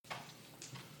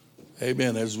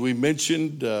Amen. As we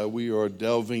mentioned, we are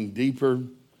delving deeper,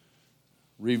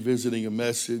 revisiting a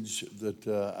message that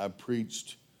I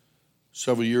preached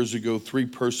several years ago, 3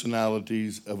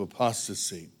 Personalities of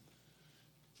Apostasy.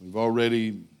 We've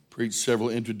already preached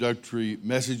several introductory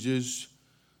messages.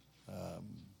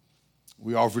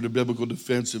 We offered a biblical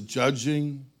defense of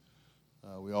judging.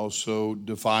 We also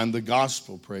defined the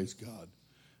gospel, praise God.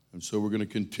 And so we're going to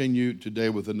continue today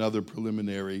with another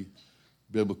preliminary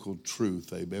biblical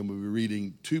truth. Amen. We'll be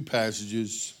reading 2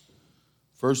 passages.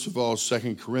 First of all,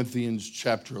 2 Corinthians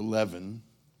chapter 11.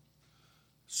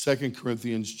 2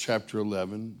 Corinthians chapter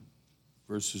 11,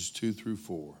 verses 2 through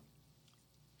 4.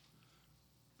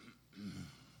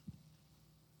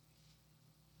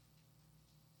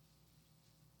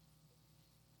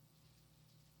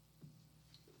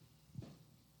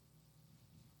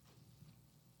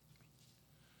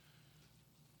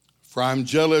 For I am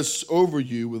jealous over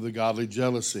you with a godly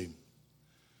jealousy.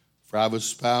 For I have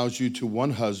espoused you to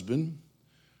one husband,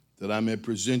 that I may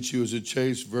present you as a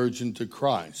chaste virgin to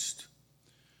Christ.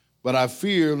 But I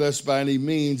fear lest by any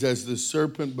means, as the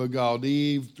serpent beguiled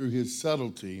Eve through his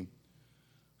subtlety,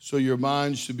 so your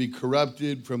minds should be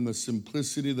corrupted from the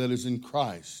simplicity that is in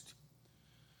Christ.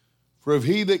 For if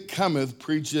he that cometh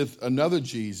preacheth another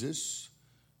Jesus,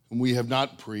 whom we have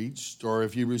not preached, or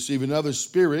if ye receive another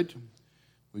spirit,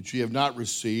 which ye have not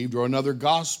received, or another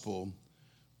gospel,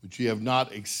 which ye have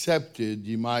not accepted,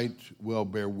 ye might well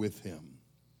bear with him.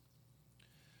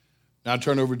 Now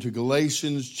turn over to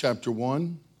Galatians chapter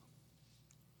 1.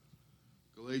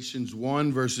 Galatians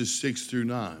 1, verses 6 through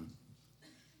 9.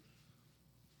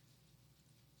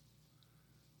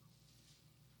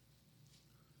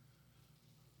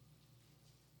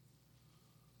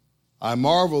 I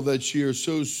marvel that ye are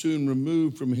so soon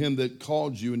removed from him that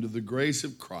called you into the grace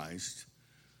of Christ,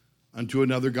 unto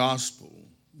another gospel,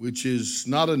 which is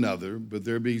not another, but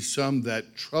there be some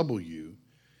that trouble you,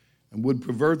 and would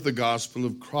pervert the gospel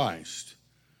of Christ.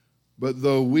 But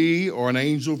though we or an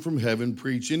angel from heaven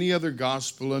preach any other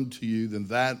gospel unto you than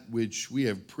that which we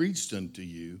have preached unto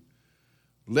you,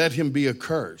 let him be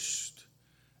accursed.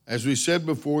 As we said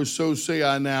before, so say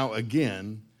I now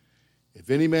again, if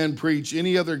any man preach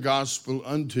any other gospel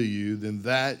unto you than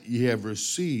that ye have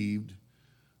received,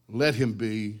 let him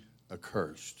be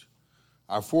accursed.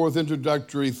 Our fourth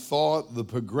introductory thought, the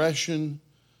progression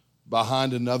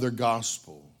behind another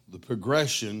gospel. The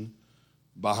progression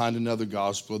behind another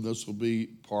gospel. And this will be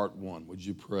part 1. Would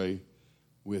you pray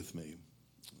with me?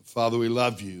 Father, we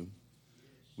love you.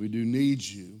 We do need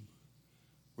you.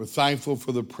 We're thankful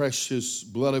for the precious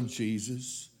blood of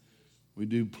Jesus. We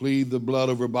do plead the blood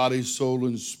over body, soul,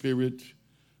 and spirit.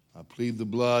 I plead the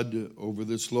blood over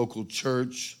this local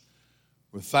church.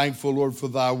 We're thankful, Lord, for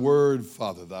thy word,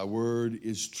 Father. Thy word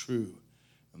is true,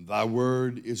 and thy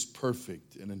word is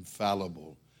perfect and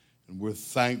infallible. And we're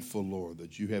thankful, Lord,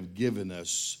 that you have given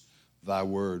us thy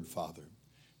word, Father.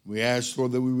 We ask,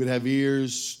 Lord, that we would have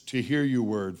ears to hear your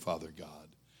word, Father God,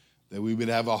 that we would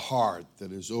have a heart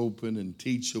that is open and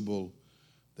teachable,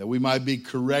 that we might be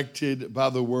corrected by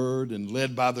the word and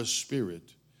led by the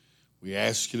Spirit. We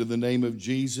ask you in the name of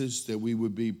Jesus that we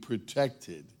would be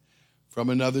protected from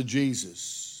another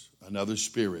Jesus, another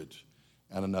spirit,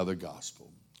 and another gospel.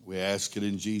 We ask it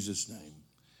in Jesus' name.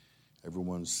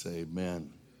 Everyone say amen.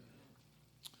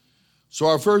 So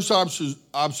our first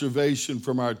observation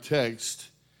from our text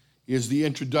is the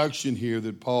introduction here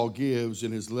that Paul gives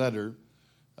in his letter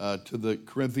to the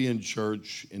Corinthian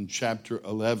church in chapter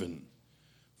 11.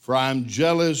 For I am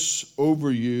jealous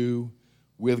over you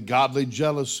with godly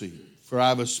jealousy, for I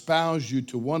have espoused you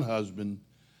to one husband,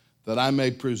 that I may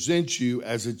present you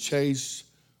as a chaste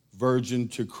virgin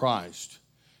to Christ.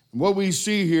 And what we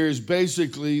see here is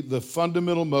basically the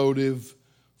fundamental motive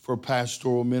for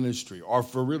pastoral ministry, or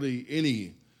for really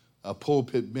any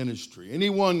pulpit ministry.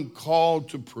 Anyone called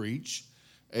to preach,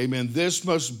 amen, this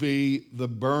must be the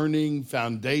burning,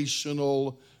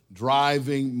 foundational,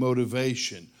 driving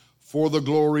motivation for the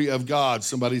glory of God.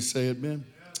 Somebody say amen.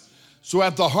 So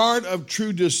at the heart of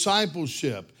true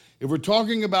discipleship, if we're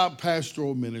talking about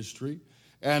pastoral ministry,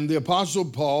 and the Apostle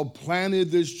Paul planted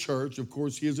this church, of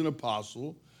course, he is an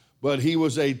apostle, but he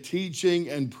was a teaching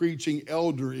and preaching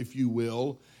elder, if you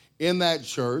will, in that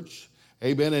church,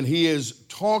 amen, and he is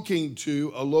talking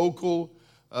to a local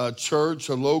church,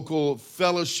 a local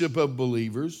fellowship of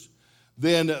believers.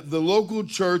 Then the local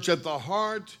church, at the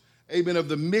heart, amen, of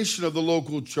the mission of the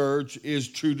local church is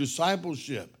true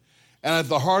discipleship. And at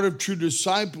the heart of true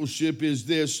discipleship is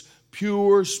this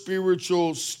pure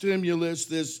spiritual stimulus,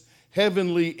 this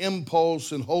heavenly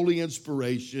impulse and holy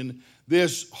inspiration,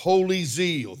 this holy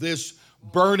zeal, this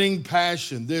burning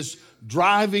passion, this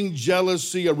driving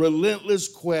jealousy, a relentless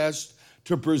quest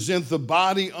to present the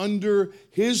body under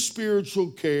his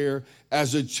spiritual care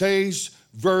as a chaste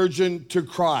virgin to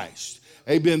Christ.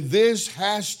 Amen. This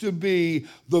has to be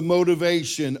the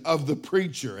motivation of the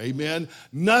preacher. Amen.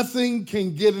 Nothing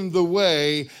can get in the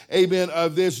way, amen,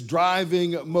 of this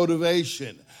driving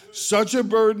motivation. Such a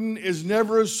burden is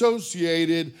never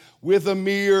associated with a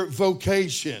mere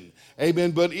vocation.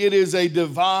 Amen. But it is a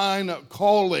divine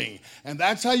calling. And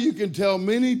that's how you can tell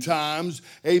many times,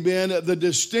 amen, the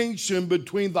distinction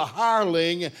between the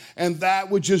hireling and that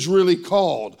which is really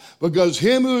called. Because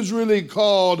him who is really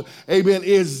called, amen,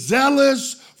 is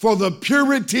zealous for the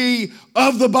purity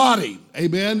of the body.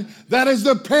 Amen. That is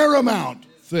the paramount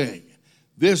thing.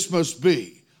 This must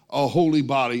be a holy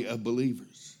body of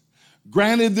believers.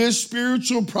 Granted, this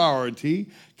spiritual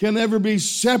priority can never be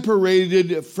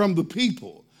separated from the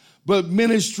people, but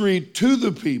ministry to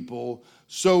the people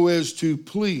so as to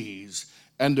please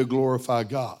and to glorify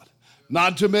God.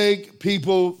 Not to make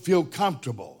people feel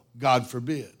comfortable, God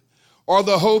forbid, or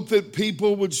the hope that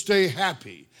people would stay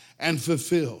happy and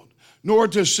fulfilled, nor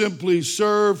to simply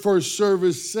serve for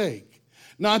service sake,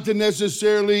 not to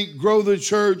necessarily grow the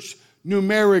church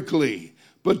numerically,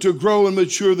 but to grow and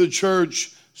mature the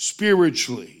church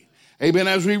spiritually. Amen.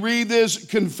 As we read this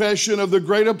confession of the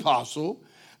great apostle,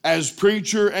 as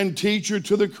preacher and teacher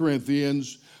to the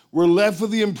Corinthians, we're left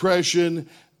with the impression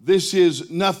this is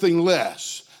nothing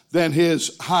less than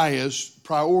his highest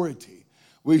priority.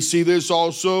 We see this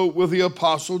also with the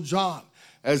apostle John,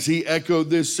 as he echoed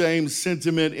this same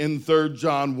sentiment in 3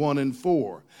 John 1 and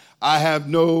 4. I have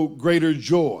no greater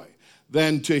joy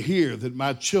than to hear that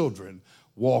my children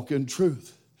walk in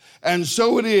truth. And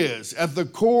so it is, at the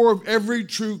core of every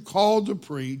true call to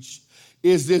preach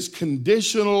is this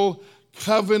conditional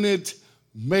covenant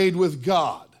made with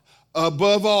God.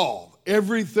 Above all,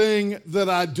 everything that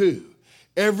I do,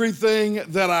 everything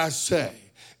that I say,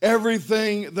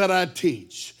 everything that I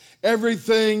teach,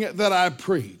 everything that I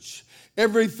preach,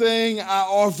 everything I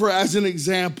offer as an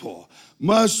example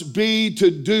must be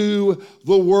to do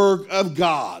the work of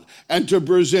God and to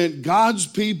present God's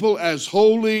people as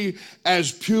holy,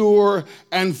 as pure,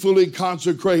 and fully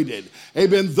consecrated.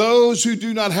 Amen. Those who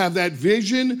do not have that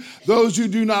vision, those who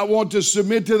do not want to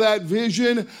submit to that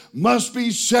vision, must be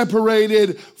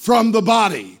separated from the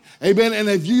body. Amen. And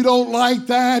if you don't like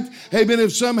that, amen,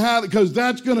 if somehow, because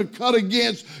that's going to cut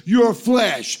against your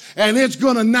flesh, and it's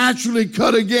going to naturally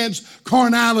cut against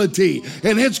carnality,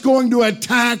 and it's going to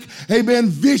attack, amen,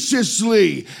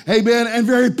 viciously, amen, and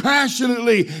very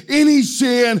passionately any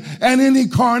sin and any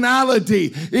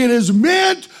carnality. It is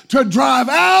meant to drive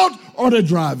out or to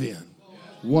drive in,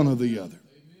 one or the other.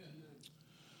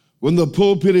 When the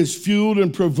pulpit is fueled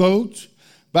and provoked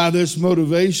by this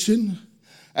motivation,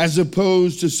 as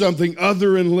opposed to something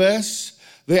other and less,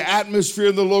 the atmosphere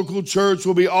in the local church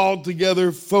will be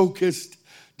altogether focused,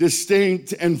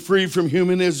 distinct, and free from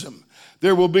humanism.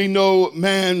 There will be no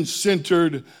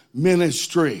man-centered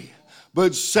ministry.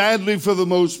 But sadly, for the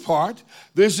most part,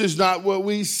 this is not what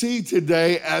we see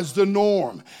today as the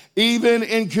norm. Even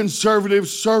in conservative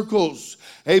circles,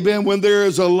 amen, when there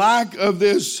is a lack of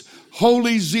this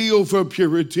holy zeal for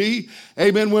purity,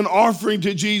 amen, when offering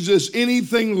to Jesus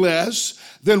anything less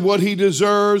than what he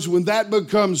deserves, when that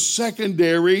becomes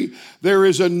secondary, there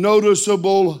is a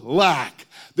noticeable lack.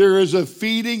 There is a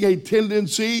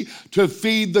tendency to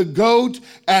feed the goat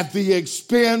at the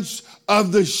expense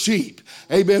of the sheep.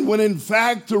 Amen. When in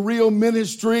fact, the real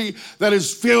ministry that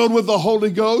is filled with the Holy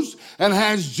Ghost and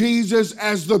has Jesus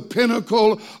as the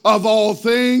pinnacle of all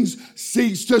things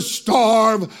seeks to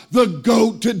starve the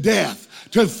goat to death.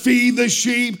 To feed the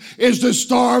sheep is to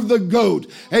starve the goat.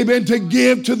 Amen. To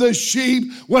give to the sheep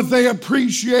what they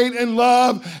appreciate and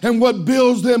love and what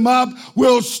builds them up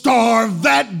will starve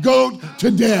that goat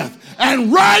to death.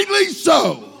 And rightly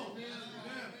so.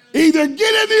 Either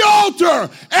get in the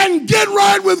altar and get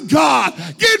right with God,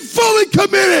 get fully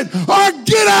committed, or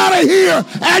get out of here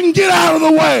and get out of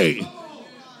the way.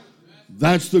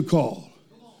 That's the call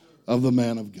of the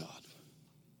man of God.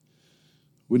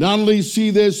 We not only see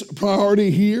this priority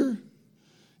here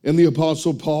in the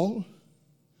Apostle Paul,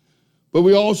 but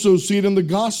we also see it in the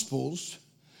Gospels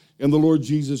in the Lord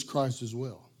Jesus Christ as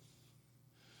well.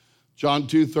 John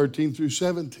 2:13 through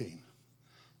 17.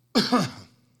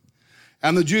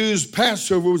 And the Jews'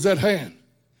 Passover was at hand.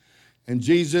 And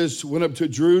Jesus went up to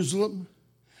Jerusalem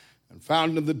and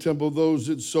found in the temple those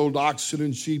that sold oxen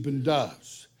and sheep and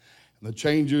doves, and the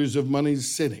changers of money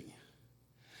sitting.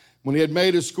 When he had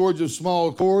made a scourge of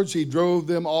small cords, he drove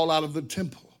them all out of the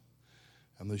temple,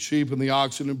 and the sheep and the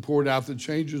oxen, and poured out the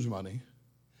changers' money.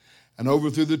 and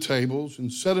overthrew the tables,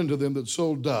 and said unto them that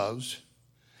sold doves,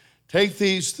 take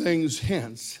these things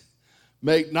hence,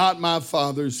 make not my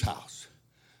Father's house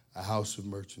a house of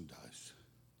merchandise.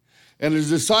 And his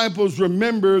disciples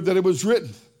remembered that it was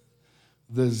written,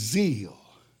 the zeal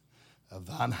of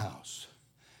thine house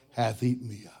hath eaten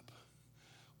me up.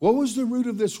 What was the root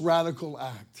of this radical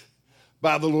act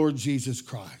by the Lord Jesus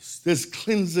Christ? This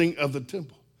cleansing of the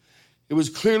temple. It was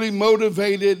clearly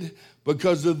motivated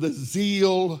because of the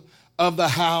zeal of the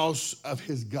house of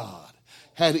his God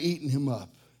had eaten him up.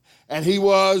 And he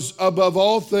was, above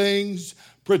all things,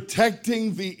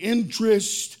 protecting the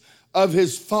interest of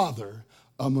his Father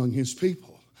among his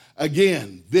people.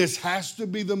 Again, this has to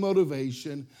be the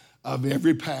motivation of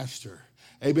every pastor.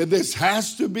 Amen. This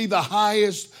has to be the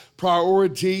highest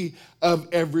priority of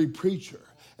every preacher.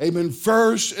 Amen.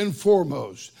 First and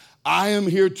foremost, I am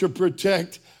here to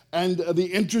protect and the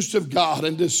interest of God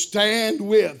and to stand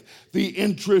with the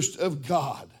interest of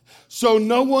God. So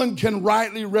no one can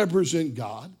rightly represent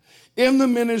God in the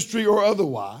ministry or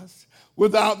otherwise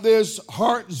without this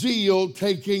heart zeal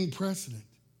taking precedent.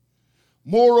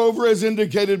 Moreover, as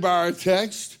indicated by our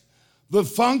text, the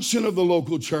function of the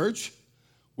local church,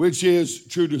 which is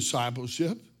true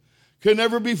discipleship, can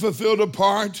never be fulfilled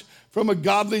apart from a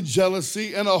godly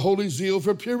jealousy and a holy zeal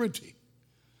for purity.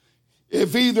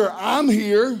 If either I'm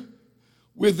here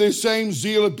with this same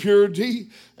zeal of purity,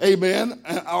 amen,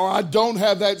 or I don't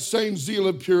have that same zeal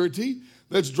of purity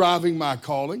that's driving my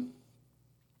calling,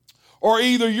 or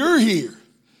either you're here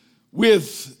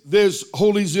with this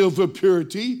holy zeal for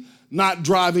purity not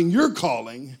driving your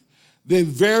calling, then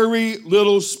very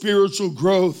little spiritual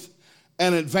growth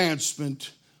and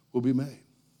advancement will be made.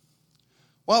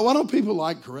 Why don't people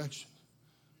like correction?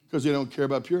 Because they don't care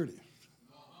about purity.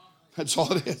 That's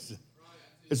all it is.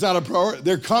 It's not a priority.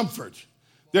 Their comfort,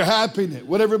 their happiness,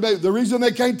 whatever. The reason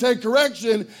they can't take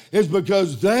correction is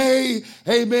because they,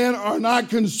 amen, are not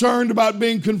concerned about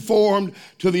being conformed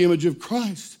to the image of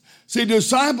Christ. See,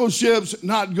 discipleship's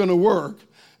not going to work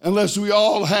unless we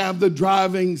all have the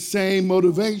driving same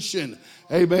motivation.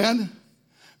 Amen.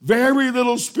 Very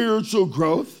little spiritual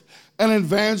growth and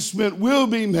advancement will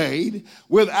be made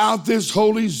without this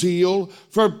holy zeal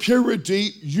for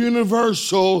purity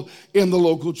universal in the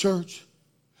local church.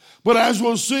 But as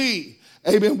we'll see,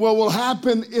 amen, what will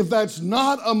happen if that's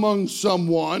not among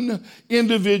someone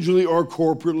individually or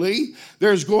corporately,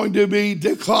 there's going to be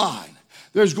decline.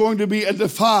 There's going to be a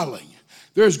defiling.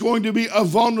 There's going to be a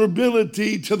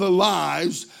vulnerability to the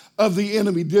lies of the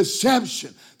enemy,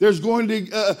 deception. There's going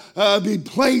to be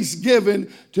place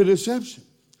given to deception.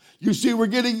 You see, we're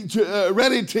getting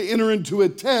ready to enter into a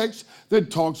text that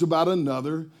talks about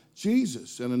another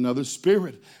Jesus and another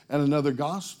spirit and another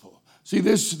gospel. See,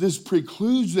 this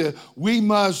precludes that we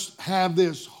must have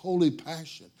this holy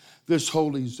passion, this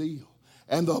holy zeal.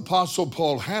 And the Apostle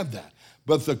Paul had that,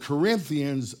 but the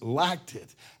Corinthians lacked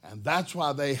it. And that's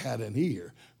why they had an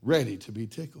ear ready to be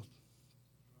tickled.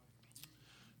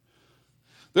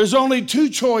 There's only two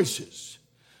choices.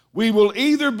 We will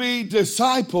either be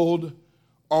discipled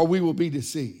or we will be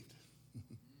deceived.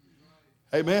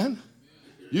 Amen?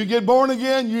 You get born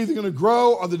again, you're either going to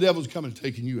grow or the devil's coming and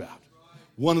taking you out.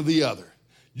 One or the other.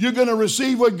 You're going to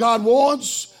receive what God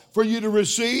wants for you to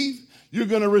receive. You're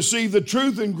going to receive the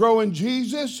truth and grow in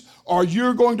Jesus, or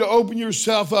you're going to open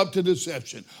yourself up to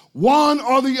deception. One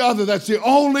or the other. That's the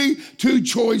only two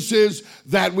choices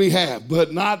that we have,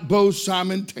 but not both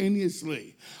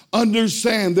simultaneously.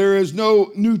 Understand there is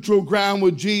no neutral ground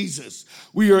with Jesus.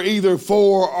 We are either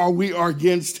for or we are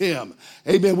against him.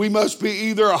 Amen. We must be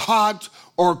either hot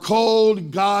or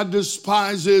cold. God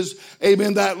despises,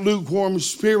 amen, that lukewarm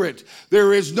spirit.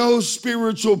 There is no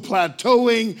spiritual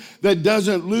plateauing that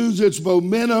doesn't lose its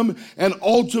momentum and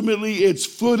ultimately its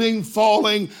footing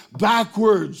falling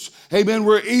backwards. Amen.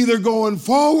 We're either going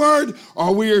forward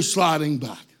or we are sliding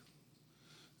back.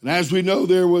 And as we know,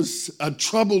 there was a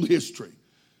troubled history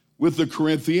with the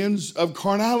Corinthians of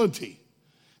carnality.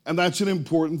 And that's an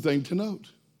important thing to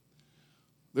note.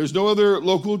 There's no other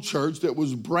local church that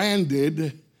was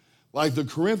branded like the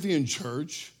Corinthian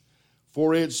church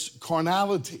for its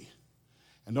carnality.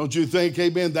 And don't you think,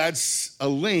 amen, that's a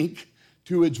link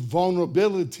to its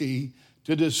vulnerability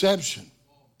to deception.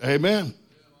 Amen.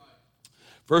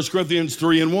 1 Corinthians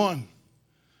 3:1.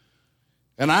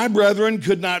 And I, brethren,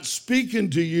 could not speak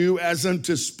unto you as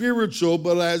unto spiritual,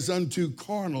 but as unto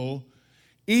carnal,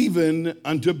 even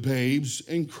unto babes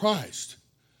in Christ.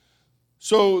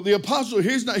 So the apostle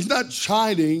here, he's not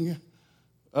chiding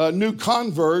new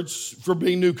converts for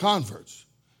being new converts.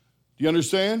 Do you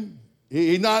understand?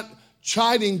 He's not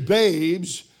chiding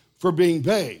babes for being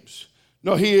babes.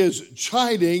 No, he is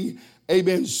chiding,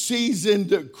 amen,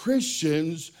 seasoned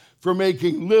Christians for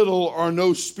making little or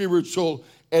no spiritual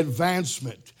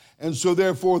advancement. And so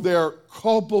therefore they're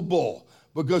culpable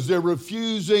because they're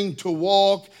refusing to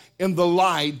walk in the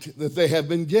light that they have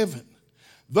been given.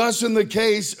 Thus, in the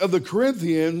case of the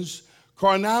Corinthians,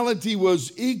 carnality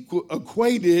was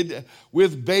equated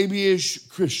with babyish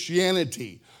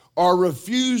Christianity, or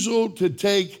refusal to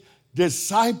take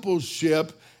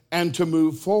discipleship and to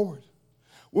move forward.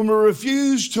 When we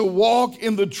refuse to walk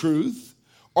in the truth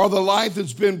or the life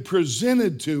that's been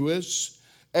presented to us,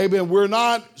 amen, we're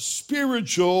not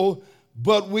spiritual,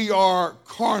 but we are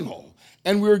carnal.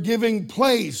 And we're giving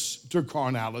place to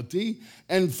carnality.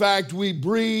 In fact, we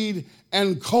breed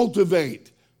and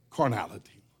cultivate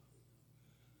carnality.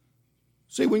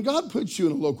 See, when God puts you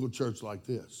in a local church like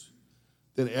this,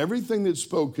 then everything that's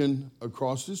spoken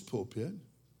across this pulpit,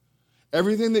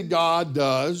 everything that God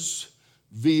does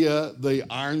via the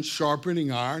iron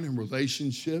sharpening iron and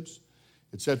relationships,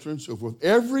 etc. and so forth,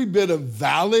 every bit of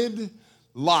valid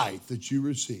life that you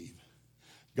receive,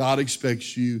 God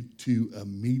expects you to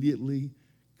immediately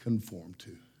conform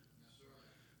to.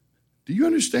 Do you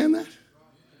understand that?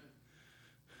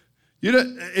 You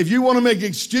know, if you want to make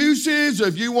excuses, or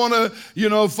if you want to,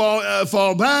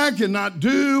 fall back and not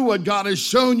do what God has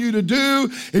shown you to do,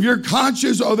 if you're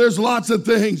conscious, there's lots of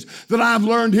things that I've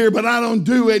learned here, but I don't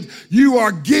do it, you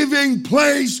are giving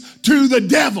place to the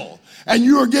devil, and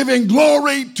you are giving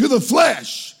glory to the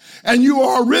flesh, and you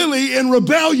are really in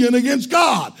rebellion against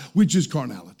God, which is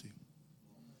carnality.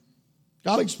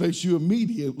 God expects you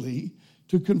immediately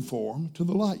to conform to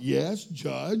the light. Yes,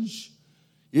 judge.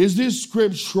 Is this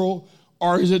scriptural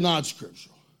or is it not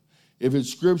scriptural? If it's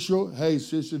scriptural, hey,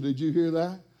 sister, did you hear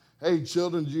that? Hey,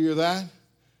 children, did you hear that?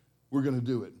 We're going to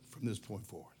do it from this point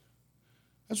forward.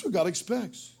 That's what God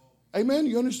expects. Amen?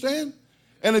 You understand?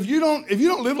 And if you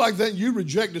don't live like that, you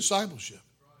reject discipleship.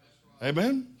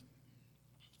 Amen?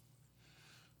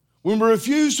 When we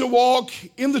refuse to walk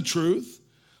in the truth,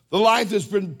 the life that's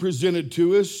been presented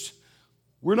to us,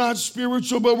 we're not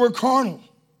spiritual, but we're carnal.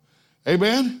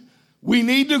 Amen? We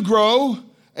need to grow,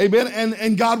 amen,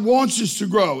 and God wants us to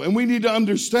grow, and we need to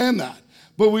understand that.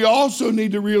 But we also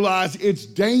need to realize it's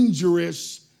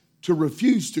dangerous to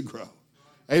refuse to grow.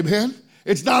 Amen?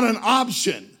 It's not an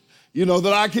option,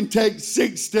 that I can take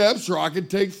 6 steps or I can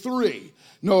take 3.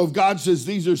 No, if God says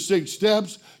these are 6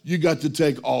 steps, you got to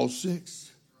take all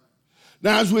 6.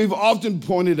 Now, as we've often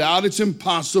pointed out, it's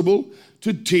impossible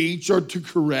to teach or to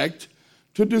correct,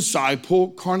 to disciple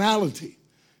carnality.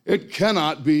 It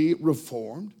cannot be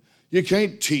reformed. You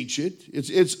can't teach it.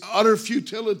 It's utter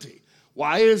futility.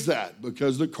 Why is that?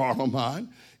 Because the carnal mind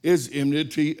is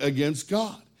enmity against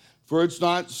God. For it's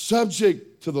not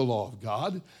subject to the law of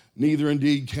God, neither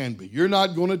indeed can be. You're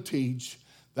not going to teach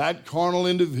that carnal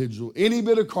individual. Any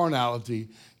bit of carnality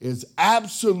is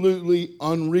absolutely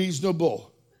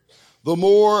unreasonable. The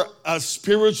more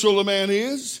spiritual a man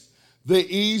is, the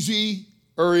easier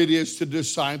it is to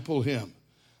disciple him.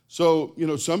 So,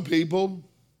 some people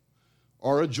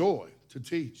are a joy to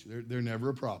teach. They're never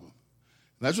a problem.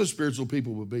 And that's what spiritual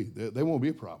people will be. They won't be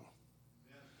a problem.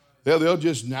 They'll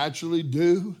just naturally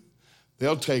do.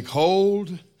 They'll take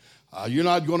hold. You're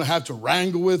not going to have to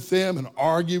wrangle with them and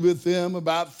argue with them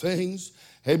about things.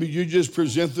 Hey, but you just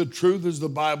present the truth as the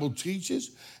Bible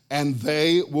teaches, and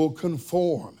they will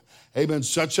conform. Amen.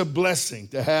 Such a blessing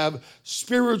to have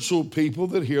spiritual people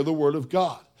that hear the word of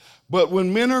God. But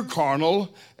when men are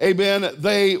carnal, amen,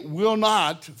 they will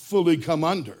not fully come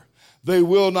under. They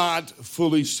will not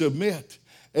fully submit.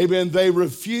 Amen. They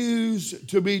refuse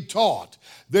to be taught.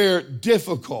 They're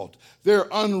difficult. They're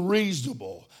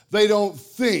unreasonable. They don't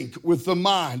think with the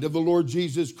mind of the Lord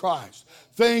Jesus Christ.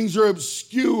 Things are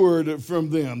obscured from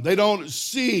them. They don't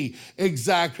see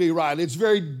exactly right. It's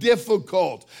very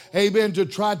difficult, amen, to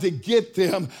try to get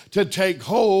them to take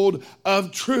hold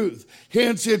of truth.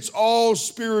 Hence, it's all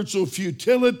spiritual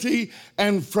futility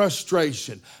and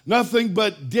frustration. Nothing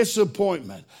but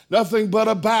disappointment. Nothing but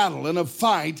a battle and a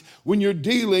fight when you're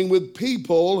dealing with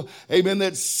people, amen,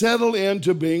 that settle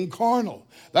into being carnal.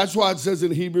 That's why it says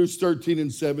in Hebrews 13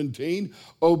 and 17,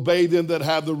 obey them that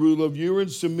have the rule of you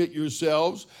and submit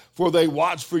yourselves, for they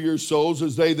watch for your souls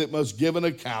as they that must give an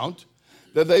account,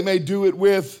 that they may do it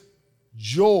with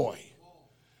joy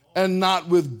and not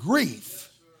with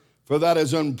grief, for that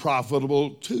is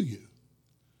unprofitable to you.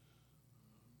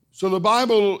 So the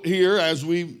Bible here,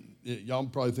 y'all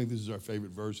probably think this is our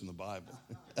favorite verse in the Bible.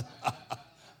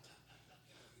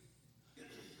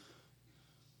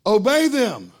 Obey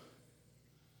them.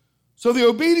 So the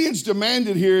obedience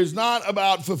demanded here is not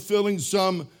about fulfilling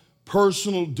some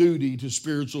personal duty to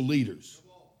spiritual leaders.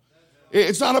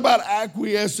 It's not about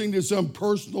acquiescing to some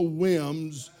personal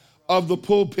whims of the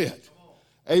pulpit.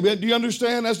 Amen. Do you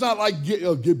understand? That's not like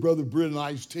give Brother Britt an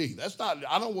iced tea. That's not,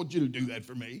 I don't want you to do that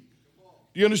for me.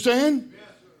 Do you understand?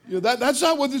 That's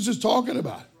not what this is talking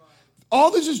about.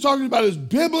 All this is talking about is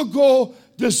biblical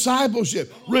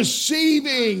discipleship.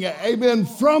 Receiving, amen,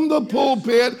 from the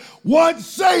pulpit, what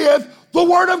saith the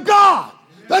Word of God.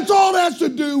 That's all it has to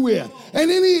do with. And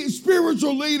any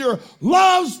spiritual leader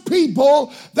loves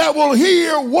people that will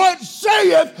hear what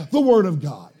saith the Word of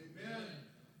God.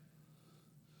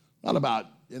 Not about,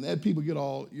 and then people get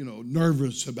all,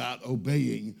 nervous about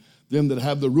obeying them that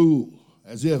have the rule,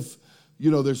 as if,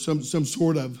 there's some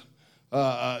sort of,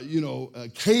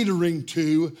 catering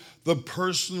to the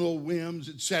personal whims,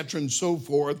 etc., and so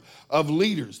forth of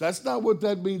leaders. That's not what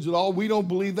that means at all. We don't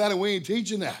believe that, and we ain't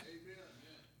teaching that. Amen.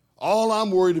 All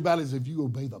I'm worried about is if you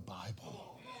obey the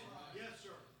Bible. Yes, sir.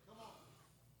 Come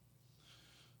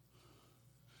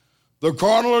on. The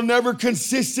carnal are never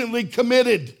consistently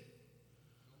committed.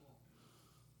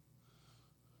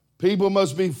 People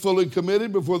must be fully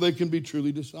committed before they can be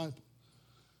truly discipled.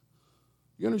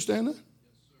 You understand that? You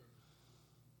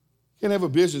can't have a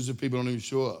business if people don't even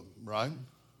show up, right?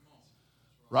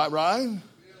 Right?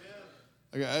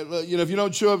 Okay, if you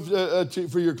don't show up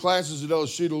for your classes at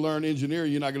LSU to learn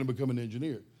engineering, you're not going to become an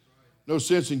engineer. No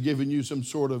sense in giving you some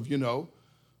sort of,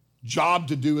 job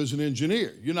to do as an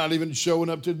engineer. You're not even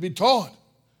showing up to be taught.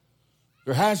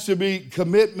 There has to be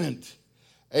commitment,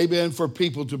 amen, for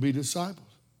people to be disciples.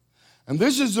 And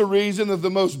this is the reason that the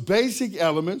most basic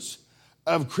elements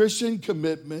of Christian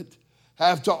commitment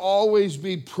have to always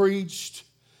be preached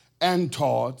and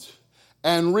taught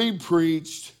and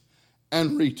re-preached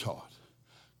and retaught.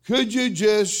 Could you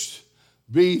just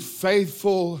be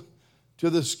faithful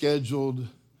to the scheduled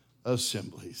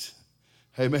assemblies?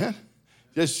 Amen?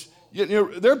 Just,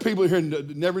 there are people here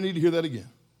that never need to hear that again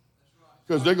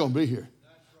because they're going to be here.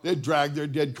 They drag their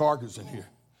dead carcass in here.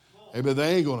 But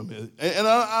they ain't going to miss it. And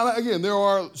again, there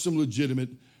are some legitimate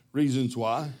reasons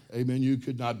why, amen, you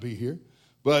could not be here.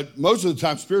 But most of the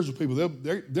time, spiritual people,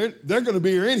 they're going to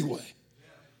be here anyway.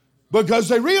 Because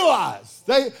they realize,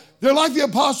 they're like the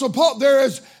Apostle Paul, there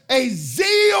is a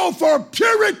zeal for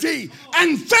purity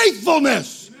and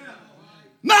faithfulness.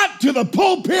 Not to the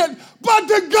pulpit, but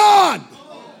to God.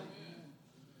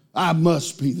 I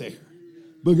must be there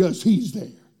because he's there.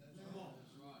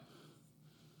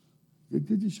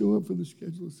 Could you show up for the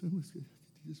scheduled assemblies? Could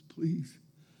you just please?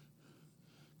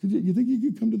 You think you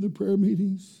could come to the prayer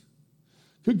meetings?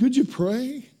 Could you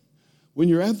pray when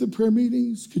you're at the prayer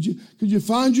meetings? Could you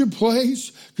find your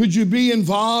place? Could you be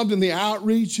involved in the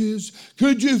outreaches?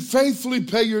 Could you faithfully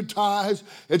pay your tithes,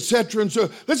 etc.? And so,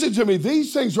 listen to me,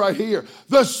 these things right here,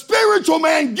 the spiritual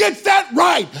man gets that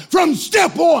right from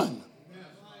step one.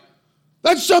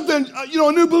 That's something,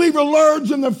 a new believer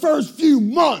learns in the first few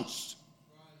months.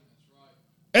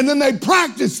 And then they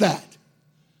practice that,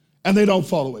 and they don't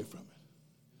fall away from it.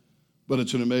 But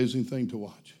it's an amazing thing to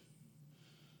watch.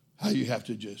 How you have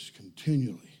to just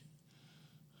continually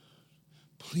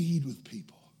plead with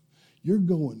people. You're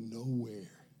going nowhere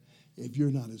if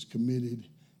you're not as committed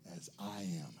as I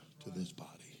am to this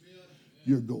body.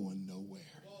 You're going nowhere.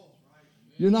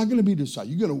 You're not going to be discipled.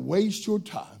 You're going to waste your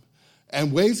time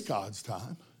and waste God's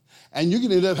time, and you're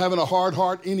going to end up having a hard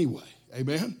heart anyway.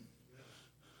 Amen?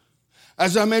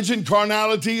 As I mentioned,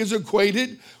 carnality is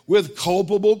equated with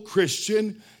culpable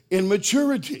Christian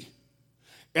immaturity.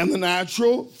 And the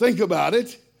natural, think about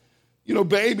it,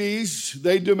 babies,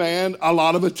 they demand a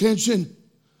lot of attention.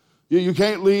 You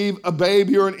can't leave a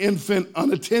baby or an infant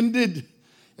unattended.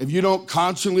 If you don't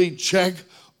constantly check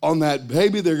on that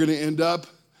baby, they're going to end up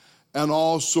in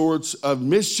all sorts of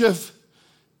mischief,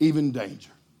 even danger.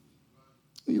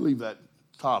 You leave that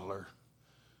toddler,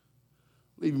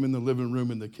 leave him in the living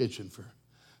room, in the kitchen for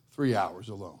 3 hours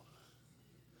alone.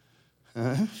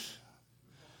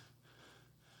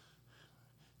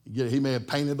 He may have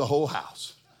painted the whole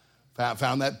house.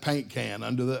 Found that paint can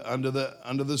under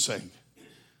the sink.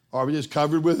 Or we just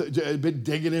covered with it, been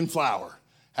digging in flour.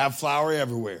 Have flour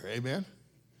everywhere. Amen?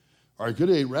 Or he could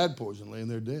have ate rat poison laying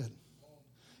there dead.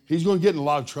 He's going to get in a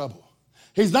lot of trouble.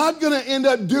 He's not going to end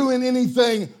up doing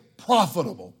anything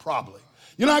profitable, probably.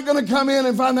 You're not going to come in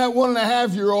and find that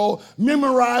 1.5-year-old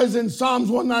memorizing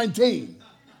Psalms 119.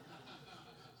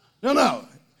 No.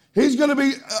 He's going to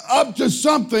be up to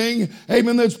something,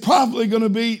 amen, that's probably going to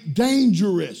be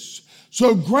dangerous.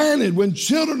 So granted, when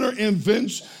children are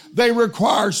infants, they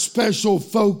require special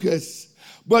focus.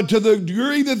 But to the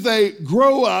degree that they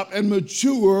grow up and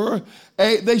mature,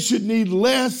 they should need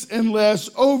less and less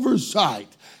oversight.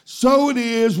 So it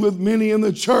is with many in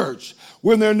the church.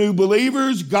 When they're new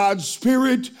believers, God's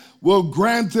Spirit will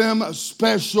grant them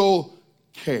special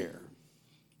care.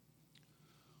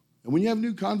 And when you have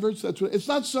new converts, it's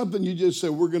not something you just say,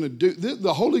 we're going to do.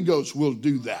 The Holy Ghost will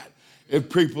do that if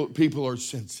people are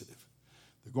sensitive.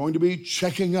 They're going to be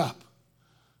checking up.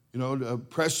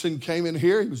 Preston came in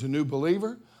here. He was a new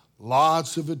believer.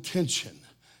 Lots of attention,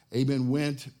 amen,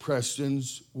 went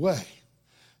Preston's way.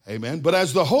 Amen. But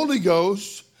as the Holy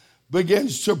Ghost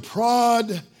begins to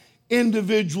prod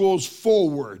individuals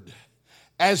forward,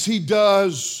 as he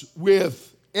does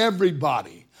with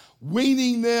everybody,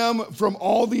 weaning them from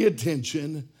all the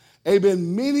attention,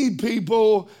 amen, many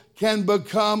people can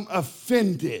become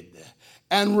offended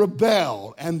and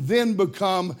rebel and then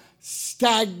become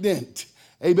stagnant.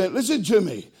 Amen. Listen to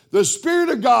me. The Spirit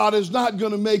of God is not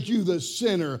going to make you the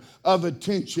center of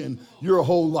attention your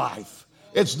whole life.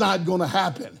 It's not going to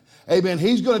happen. Amen.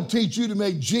 He's going to teach you to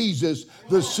make Jesus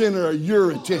the center of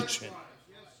your attention.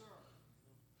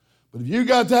 But if you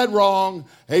got that wrong,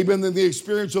 amen, then the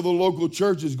experience of the local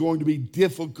church is going to be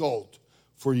difficult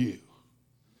for you.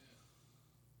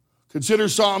 Consider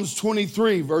Psalms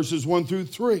 23, verses 1 through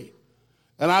 3.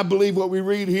 And I believe what we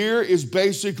read here is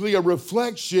basically a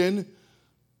reflection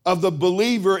of the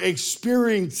believer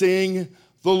experiencing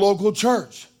the local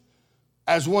church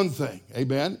as one thing.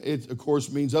 Amen. It, of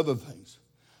course, means other things.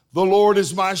 The Lord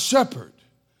is my shepherd.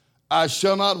 I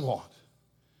shall not want.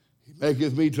 He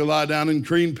maketh me to lie down in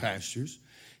green pastures.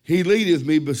 He leadeth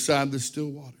me beside the still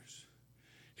waters.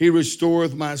 He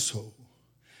restoreth my soul.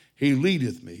 He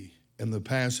leadeth me in the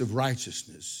paths of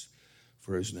righteousness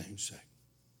for his name's sake.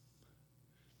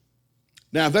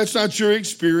 Now, if that's not your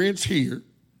experience here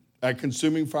at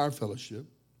Consuming Fire Fellowship,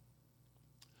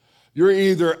 you're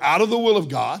either out of the will of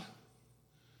God,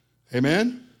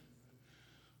 amen,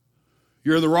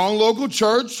 you're in the wrong local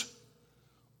church,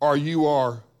 or you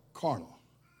are carnal,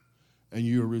 and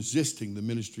you're resisting the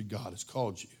ministry God has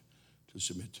called you to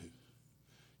submit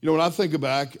to. When I think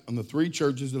back on the 3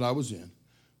 churches that I was in,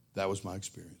 that was my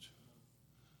experience.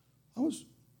 I was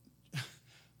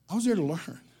there to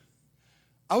learn.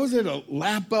 I was there to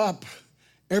lap up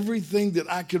everything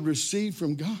that I could receive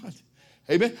from God.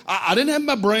 Amen. I didn't have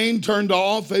my brain turned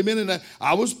off. Amen. And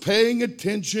I was paying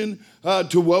attention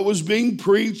to what was being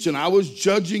preached, and I was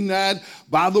judging that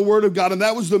by the word of God. And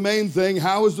that was the main thing.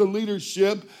 How is the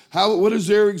leadership? What is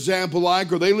their example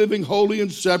like? Are they living holy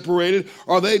and separated?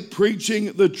 Are they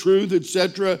preaching the truth,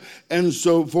 etc., and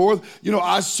so forth?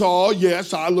 I saw,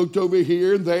 yes, I looked over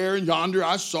here and there and yonder.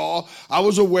 I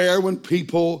was aware when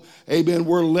people, amen,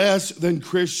 were less than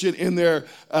Christian in their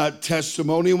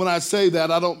testimony. And when I say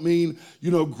that, I don't mean,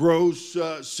 gross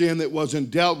sin that wasn't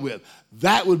dealt with.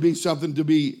 That would be something to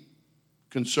be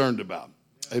concerned about.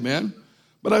 Amen.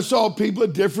 But I saw people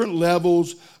at different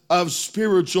levels of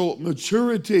spiritual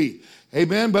maturity.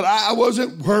 Amen. But I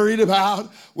wasn't worried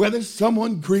about whether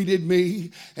someone greeted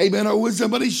me. Amen. Or when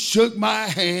somebody shook my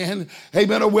hand.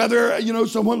 Amen. Or whether,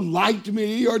 someone liked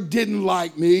me or didn't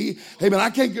like me. Amen. I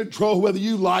can't control whether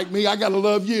you like me. I got to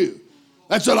love you.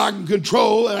 That's what I can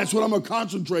control, and that's what I'm going to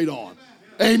concentrate on.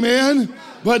 Amen.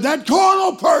 But that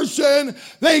carnal person,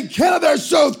 they're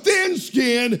so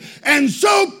thin-skinned and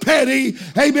so petty.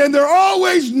 Amen. They're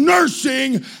always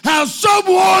nursing how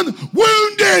someone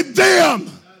wounded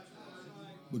them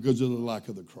because of the lack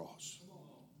of the cross.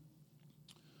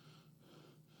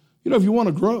 If you want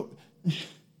to grow,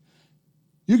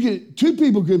 two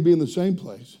people can be in the same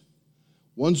place.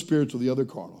 One spiritual, the other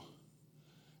carnal.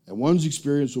 And one's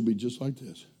experience will be just like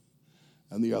this,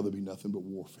 and the other be nothing but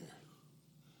warfare.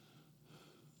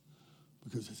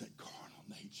 Because there's that carnal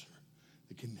nature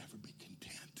that can never be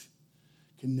content,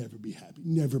 can never be happy,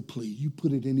 never please. You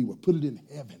put it anywhere, put it in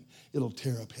heaven, it'll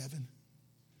tear up heaven.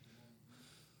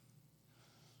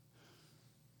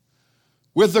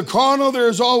 With the carnal,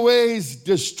 there's always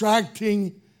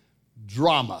distracting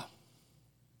drama.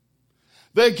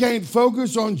 They can't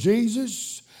focus on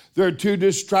Jesus. They're too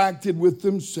distracted with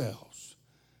themselves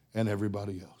and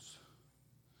everybody else.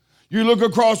 You look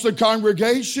across the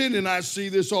congregation, and I see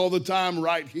this all the time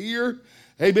right here.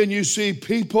 Amen. You see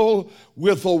people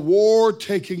with a war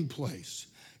taking place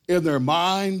in their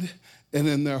mind and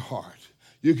in their heart.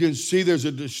 You can see there's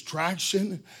a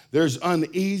distraction, there's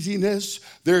uneasiness,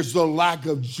 there's the lack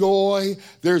of joy,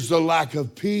 there's the lack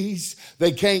of peace.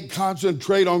 They can't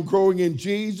concentrate on growing in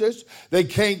Jesus. They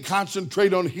can't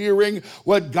concentrate on hearing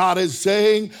what God is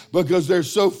saying because they're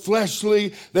so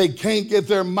fleshly. They can't get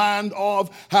their mind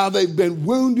off how they've been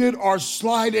wounded or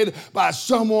slighted by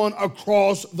someone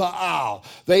across the aisle.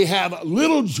 They have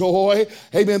little joy.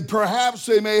 Amen. Perhaps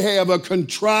they may have a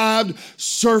contrived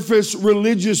surface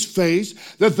religious faith.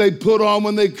 that they put on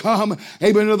when they come,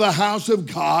 amen, to the house of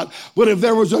God. But if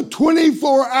there was a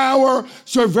 24-hour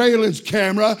surveillance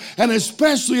camera, and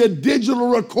especially a digital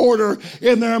recorder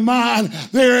in their mind,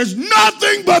 there is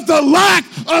nothing but the lack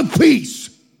of peace.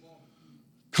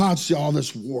 Constantly all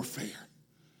this warfare,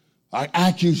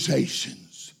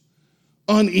 accusations,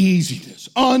 uneasiness,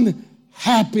 unhappiness.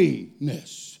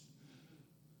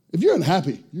 If you're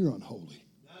unhappy, you're unholy.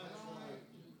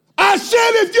 I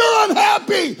said if you're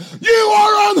unhappy, you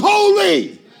are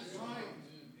unholy.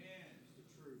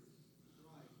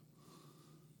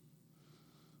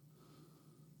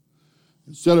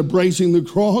 Instead of bracing the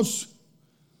cross,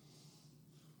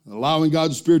 allowing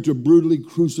God's Spirit to brutally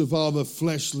crucify the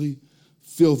fleshly,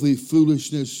 filthy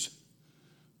foolishness,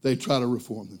 they try to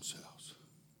reform themselves.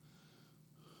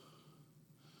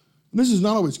 And this is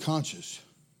not always conscious.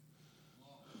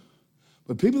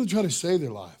 But people that try to save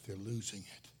their life, they're losing it.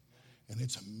 And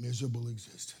it's a miserable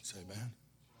existence, amen?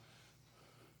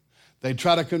 They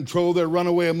try to control their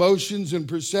runaway emotions and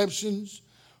perceptions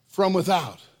from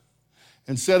without,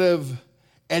 instead of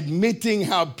admitting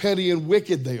how petty and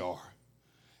wicked they are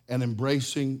and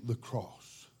embracing the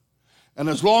cross. And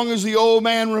as long as the old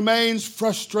man remains,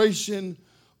 frustration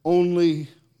only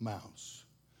mounts.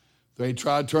 They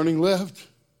try turning left,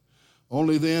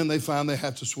 only then they find they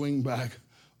have to swing back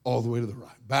all the way to the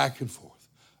right, back and forth,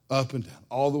 up and down,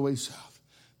 all the way south,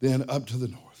 then up to the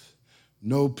north.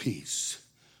 No peace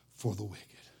for the wicked.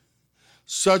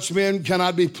 Such men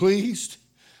cannot be pleased.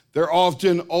 They're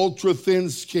often ultra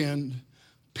thin-skinned,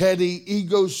 petty,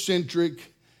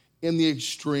 egocentric in the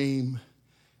extreme,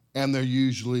 and they're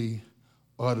usually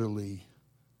utterly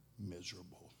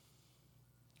miserable.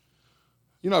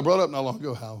 You know, I brought up not long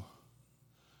ago how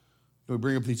we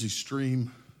bring up these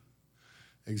extreme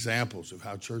examples of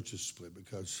how churches split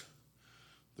because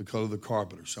the color of the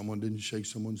carpet, or someone didn't shake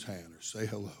someone's hand or say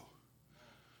hello.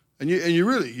 And you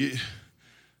really,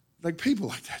 like people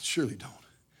like that surely don't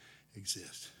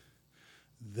exist.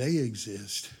 They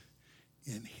exist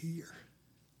in here.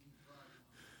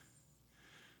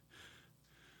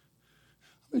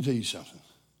 Let me tell you something.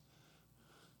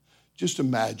 Just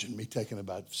imagine me taking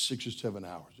about 6 or 7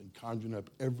 hours and conjuring up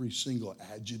every single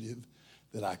adjective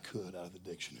that I could out of the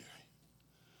dictionary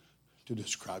to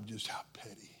describe just how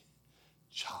petty,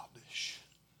 childish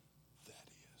that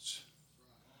is.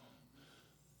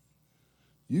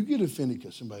 You get offended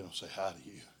because somebody don't say hi to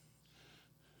you.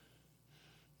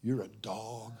 You're a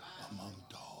dog among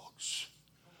dogs.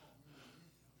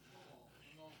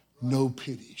 No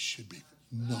pity should be,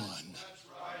 none.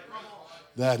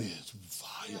 That is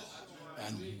vile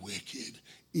and wicked,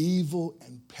 evil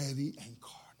and petty and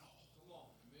carnal.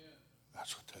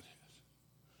 That's what that is.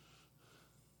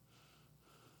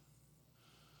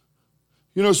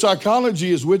 You know,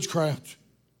 psychology is witchcraft.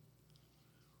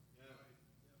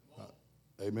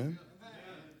 Amen.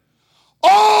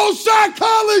 All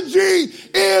psychology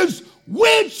is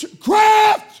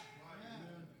witchcraft.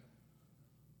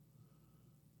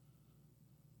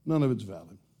 None of it's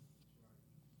valid.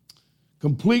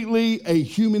 Completely a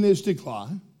humanistic lie.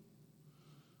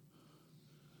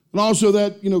 And also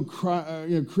that,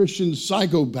 Christian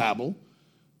psychobabble.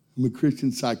 I'm a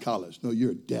Christian psychologist. No,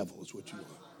 you're a devil is what you are.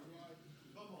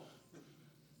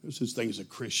 There's such thing as a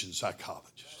Christian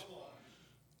psychologist.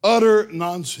 Utter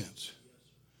nonsense.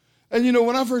 And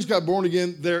when I first got born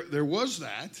again, there was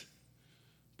that.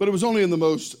 But it was only in the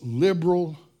most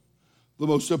liberal, the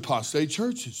most apostate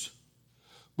churches.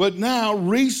 But now,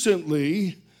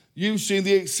 recently, you've seen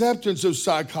the acceptance of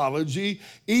psychology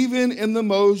even in the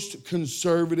most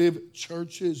conservative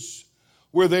churches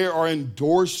where they are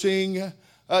endorsing,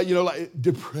 like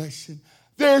depression.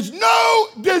 There's no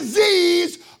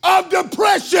disease of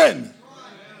depression.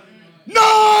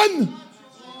 None.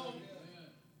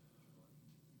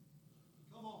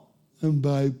 I'm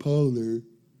bipolar.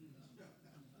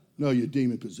 No, you're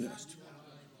demon possessed.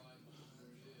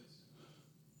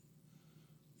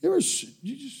 You ever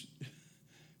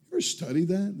study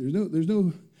that? There's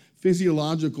no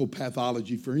physiological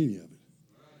pathology for any of it.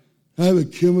 I have a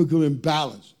chemical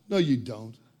imbalance. No, you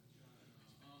don't.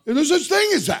 There's no such thing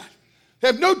as that. They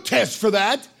have no test for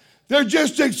that. They're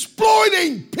just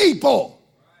exploiting people.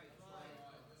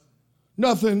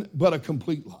 Nothing but a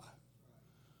complete lie.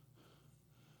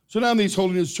 So now in these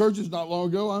holiness churches, not long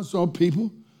ago, I saw people,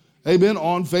 amen,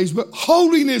 on Facebook,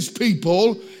 holiness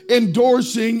people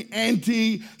endorsing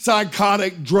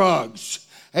antipsychotic drugs.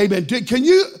 Amen. Can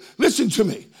you listen to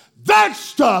me? That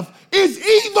stuff is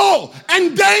evil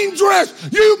and dangerous.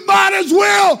 You might as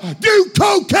well do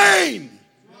cocaine.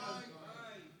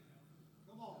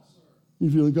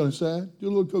 You feeling kind of sad? Do a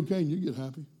little cocaine, you get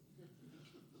happy.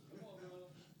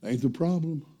 That ain't the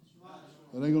problem.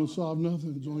 That ain't going to solve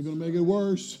nothing. It's only going to make it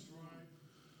worse.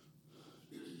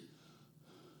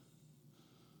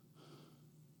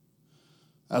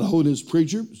 I had a holiness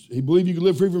preacher. He believed you could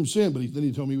live free from sin, but then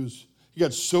he told me he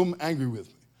got so angry with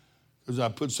me because I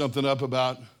put something up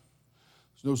about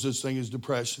there's no such thing as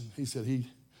depression. He said he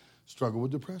struggled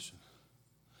with depression.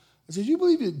 I said, you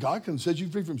believe that God can set you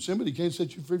free from sin, but he can't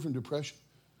set you free from depression?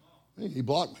 He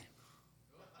blocked me.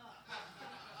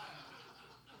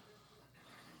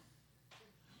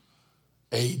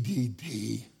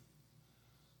 ADD.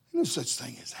 No such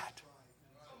thing as that.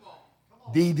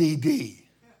 DDD.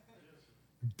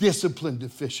 Discipline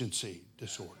deficiency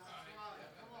disorder.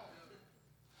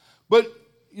 But,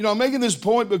 I'm making this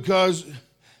point because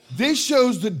this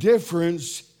shows the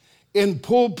difference in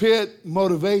pulpit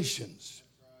motivations.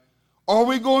 Are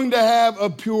we going to have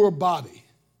a pure body?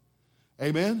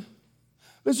 Amen?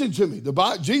 Listen to me.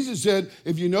 Jesus said,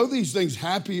 if you know these things,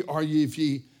 happy are ye if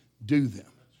ye do them.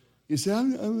 You say,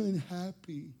 I'm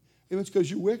unhappy. It's because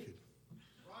you're wicked.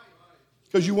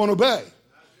 Because you won't obey.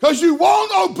 Because you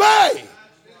won't obey.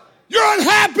 You're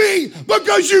unhappy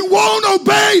because you won't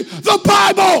obey the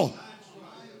Bible.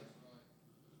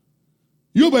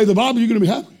 You obey the Bible, you're going to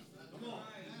be happy.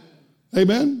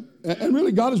 Amen? And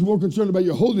really, God is more concerned about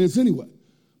your holiness anyway.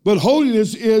 But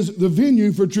holiness is the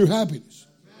venue for true happiness,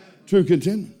 true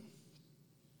contentment.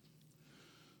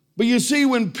 But you see,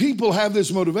 when people have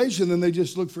this motivation, then they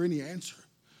just look for any answer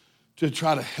to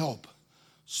try to help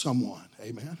someone.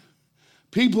 Amen?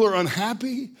 People are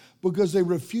unhappy because they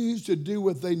refuse to do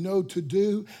what they know to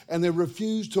do, and they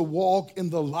refuse to walk in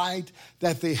the light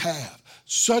that they have.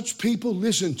 Such people,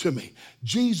 listen to me,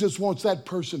 Jesus wants that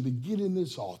person to get in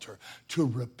this altar, to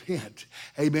repent,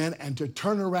 amen, and to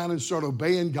turn around and start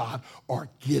obeying God or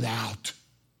get out.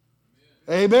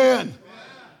 Amen.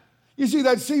 You see,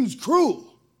 that seems cruel.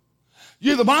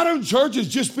 The modern church is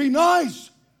just be nice.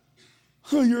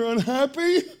 Oh, you're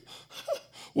unhappy?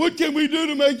 What can we do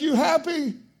to make you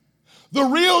happy? The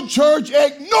real church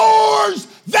ignores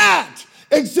that,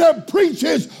 except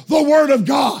preaches the word of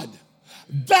God.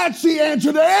 That's the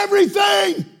answer to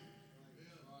everything.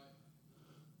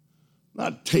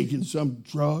 Not taking some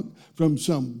drug from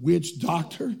some witch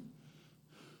doctor.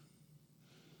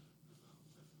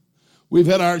 We've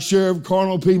had our share of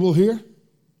carnal people here,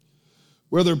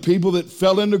 whether people that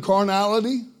fell into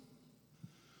carnality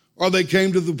or they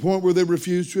came to the point where they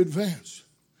refused to advance.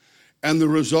 And the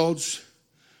results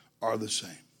are the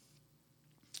same.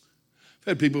 I've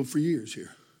had people for years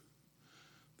here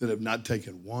that have not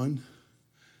taken one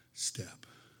step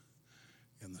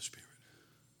in the Spirit.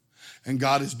 And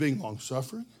God is being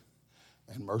long-suffering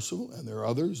and merciful. And there are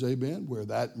others, amen, where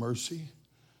that mercy,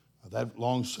 that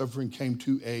long-suffering came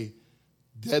to a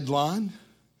deadline.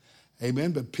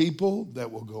 Amen. But people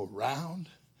that will go round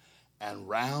and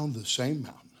round the same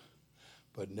mountain,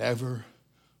 but never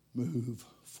move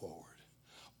forward.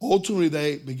 Ultimately,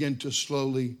 they begin to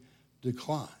slowly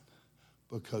decline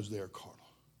because they are carnal.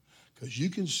 Because you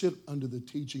can sit under the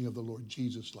teaching of the Lord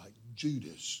Jesus like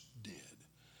Judas did.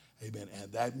 Amen.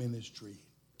 And that ministry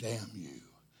damn you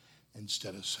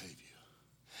instead of save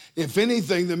you. If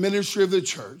anything, the ministry of the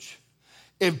church,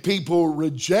 if people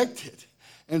reject it,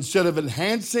 instead of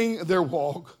enhancing their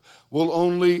walk, will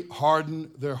only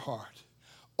harden their heart.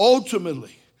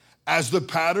 Ultimately, as the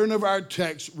pattern of our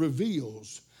text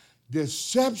reveals,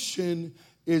 deception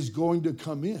is going to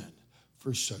come in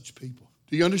for such people.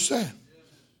 Do you understand?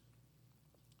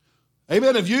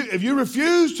 Amen. If you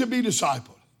refuse to be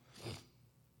discipled,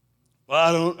 well,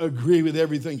 I don't agree with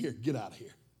everything here. Get out of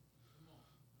here.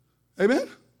 Amen.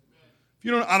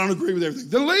 If I don't agree with everything,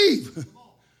 then leave.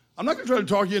 I'm not going to try to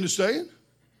talk you into staying.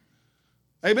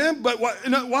 Amen. But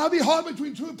why be hard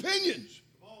between two opinions?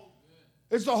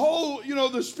 It's the whole,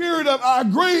 the spirit of I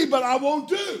agree, but I won't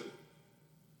do.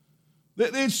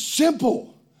 It's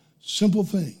simple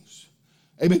things.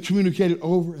 Amen. Communicated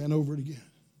over and over again.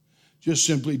 Just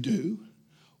simply do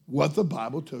what the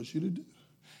Bible tells you to do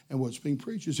and what's being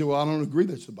preached. You say, well, I don't agree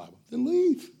that's the Bible. Then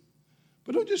leave.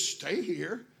 But don't just stay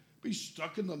here, be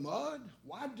stuck in the mud.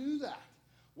 Why do that?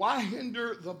 Why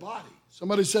hinder the body?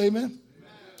 Somebody say amen. Amen.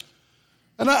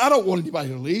 And I don't want anybody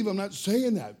to leave. I'm not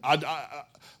saying that.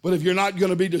 But if you're not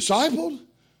going to be discipled,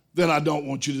 then I don't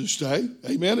want you to stay.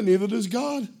 Amen. And neither does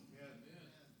God.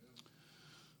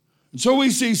 And so we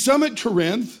see some at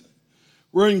Corinth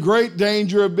were in great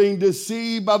danger of being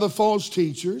deceived by the false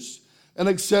teachers and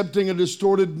accepting a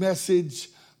distorted message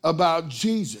about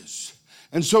Jesus.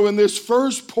 And so in this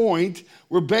first point,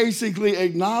 we're basically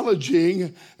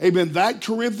acknowledging, amen, that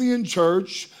Corinthian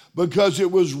church, because it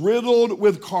was riddled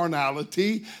with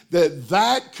carnality,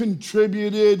 that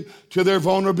contributed to their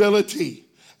vulnerability.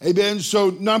 Amen. So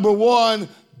number one,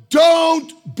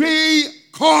 don't be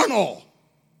carnal.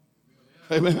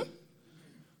 Amen.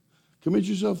 Commit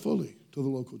yourself fully to the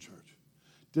local church.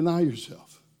 Deny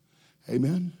yourself.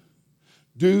 Amen.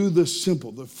 Do the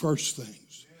simple, the first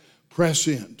things. Press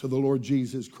in to the Lord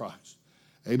Jesus Christ.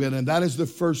 Amen. And that is the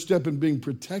first step in being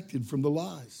protected from the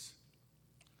lies.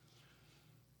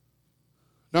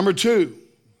 Number two,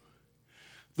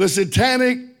 the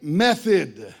satanic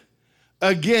method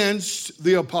against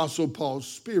the Apostle Paul's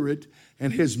spirit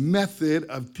and his method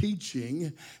of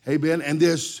teaching, amen, and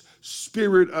this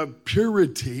spirit of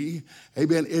purity,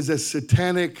 amen, is a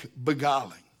satanic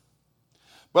beguiling.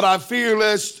 But I fear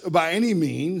lest by any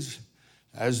means,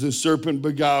 as the serpent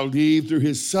beguiled Eve through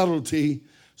his subtlety,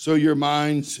 so your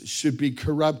minds should be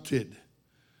corrupted.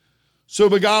 So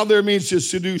beguile there means to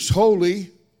seduce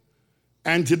wholly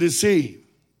and to deceive.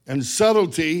 And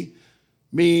subtlety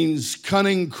means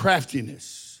cunning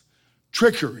craftiness,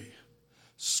 trickery,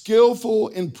 skillful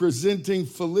in presenting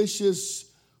fallacious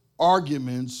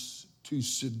arguments to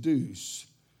seduce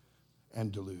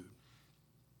and delude.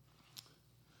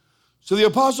 So the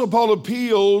Apostle Paul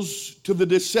appeals to the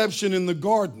deception in the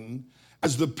garden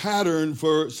as the pattern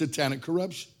for satanic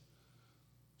corruption.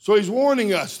 So he's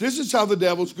warning us, this is how the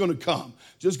devil's going to come.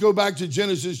 Just go back to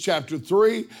Genesis chapter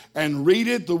 3 and read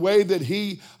it the way that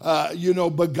he,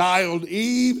 beguiled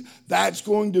Eve. That's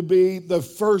going to be the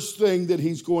first thing that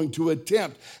he's going to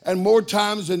attempt. And more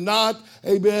times than not,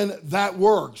 amen, that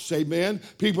works, amen.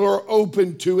 People are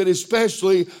open to it,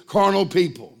 especially carnal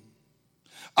people.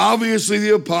 Obviously,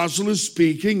 the apostle is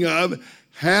speaking of,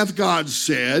 hath God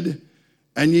said,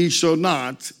 and ye shall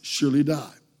not surely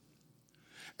die.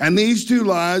 And these two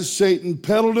lies Satan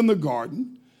peddled in the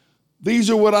garden. These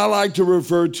are what I like to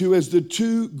refer to as the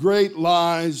two great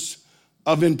lies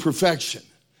of imperfection.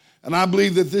 And I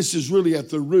believe that this is really at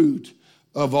the root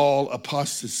of all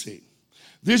apostasy.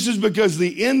 This is because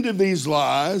the end of these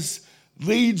lies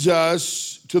leads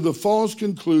us to the false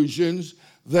conclusions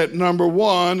that, number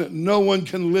one, no one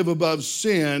can live above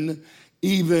sin,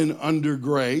 even under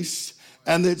grace,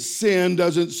 and that sin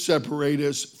doesn't separate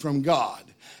us from God.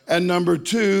 And number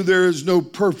two, there is no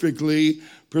perfectly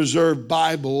preserved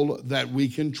Bible that we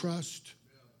can trust.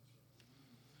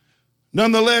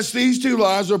 Nonetheless, these two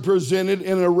lies are presented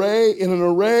in an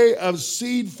array of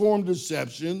seed-formed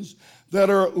deceptions that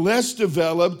are less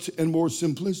developed and more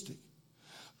simplistic.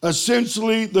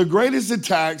 Essentially, the greatest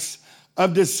attacks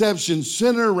of deception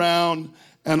center around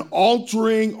an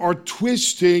altering or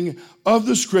twisting of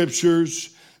the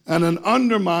scriptures and an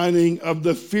undermining of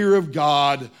the fear of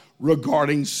God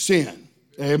regarding sin.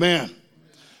 Amen.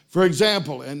 For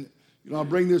example, and I'll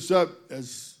bring this up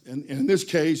as in this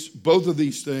case, both of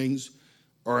these things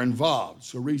are involved.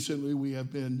 So recently we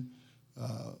have been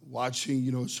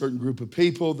watching, a certain group of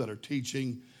people that are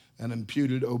teaching an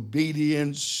imputed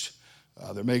obedience.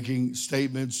 They're making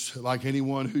statements like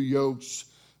anyone who yokes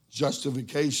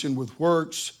justification with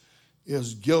works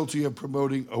is guilty of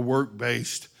promoting a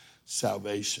work-based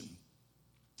salvation.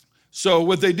 So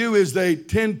what they do is they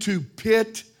tend to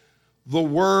pit the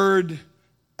word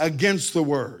against the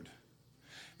word.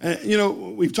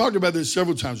 And, we've talked about this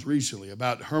several times recently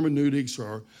about hermeneutics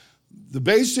or the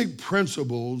basic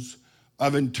principles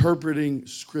of interpreting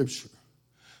Scripture.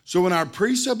 So when our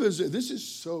precept is, this is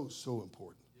so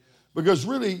important. Because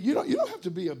really, you don't have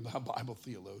to be a Bible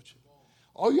theologian.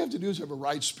 All you have to do is have a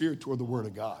right spirit toward the Word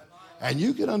of God. And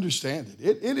you can understand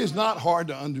it. It is not hard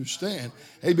to understand,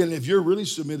 amen, if you're really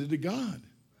submitted to God.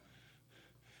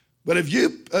 But if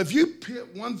you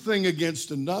pit one thing against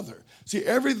another, see,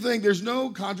 everything, there's no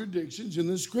contradictions in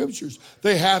the Scriptures.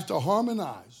 They have to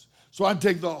harmonize. So I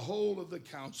take the whole of the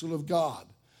counsel of God.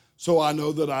 So I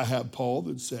know that I have Paul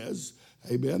that says,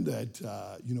 amen,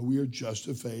 that, we are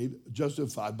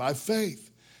justified by faith.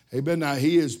 Amen. Now,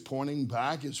 he is pointing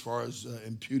back as far as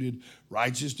imputed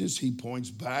righteousness. He points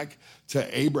back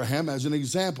to Abraham as an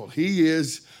example. He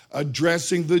is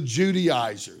addressing the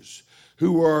Judaizers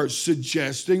who are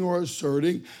suggesting or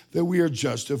asserting that we are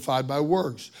justified by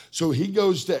works. So he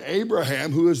goes to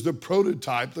Abraham, who is the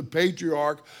prototype, the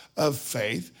patriarch of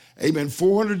faith. Amen.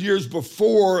 400 years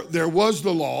before there was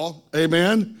the law,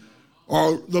 amen,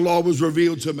 or the law was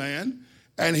revealed to man,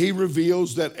 and he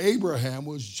reveals that Abraham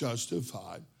was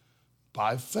justified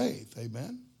by faith,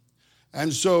 amen?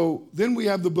 And so then we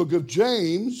have the book of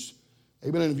James,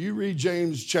 amen? And if you read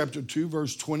James chapter 2,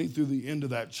 verse 20 through the end of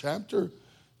that chapter, it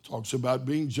talks about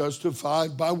being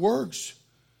justified by works.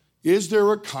 Is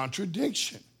there a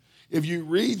contradiction? If you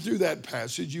read through that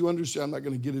passage, you understand, I'm not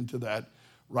going to get into that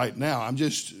right now. I'm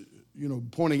just,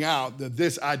 pointing out that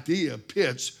this idea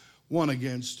pits one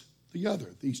against the other.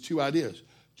 These two ideas,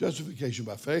 justification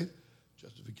by faith,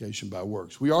 justification by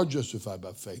works. We are justified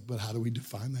by faith, but how do we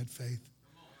define that faith?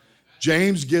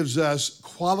 James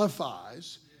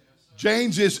qualifies.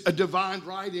 James is a divine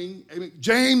writing.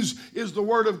 James is the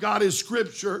word of God, is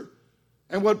scripture.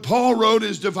 And what Paul wrote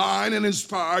is divine and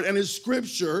inspired and is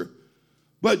scripture.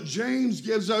 But James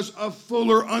gives us a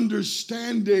fuller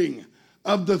understanding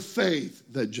of the faith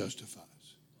that justifies.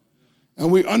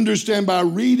 And we understand by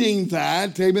reading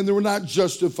that, amen, that we're not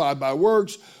justified by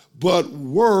works, but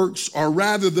works, or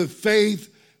rather the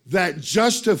faith that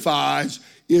justifies,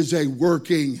 is a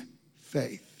working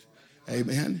faith.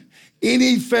 Amen.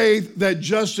 Any faith that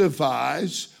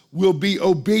justifies will be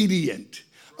obedient.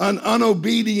 An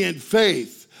unobedient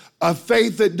faith, a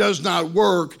faith that does not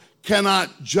work,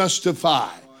 cannot justify.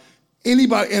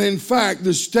 Anybody, and in fact,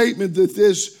 the statement that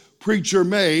this preacher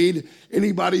made,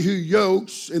 anybody who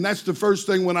yokes, and that's the first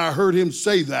thing when I heard him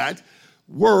say that,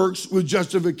 works with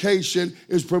justification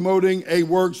is promoting a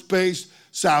works-based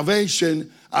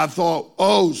salvation. I thought,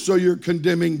 oh, so you're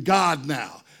condemning God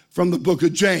now from the book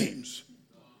of James.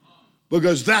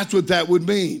 Because that's what that would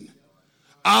mean.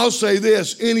 I'll say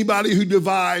this, anybody who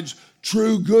divides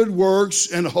true good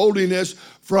works and holiness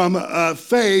from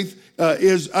faith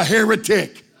is a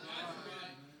heretic.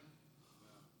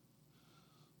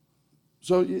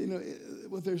 So,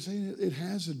 what they're saying, it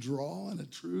has a draw and a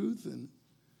truth,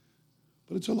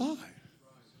 but it's a lie.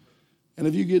 And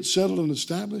if you get settled and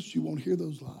established, you won't hear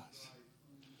those lies.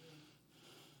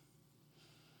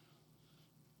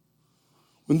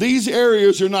 When these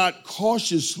areas are not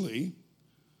cautiously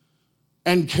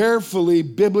and carefully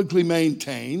biblically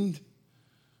maintained,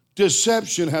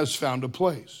 deception has found a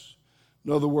place.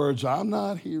 In other words, I'm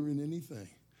not hearing anything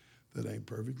that ain't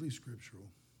perfectly scriptural.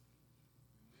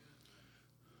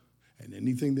 And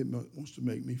anything that wants to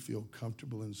make me feel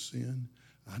comfortable in sin,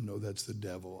 I know that's the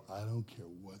devil. I don't care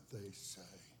what they say.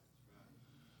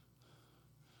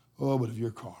 Oh, but if you're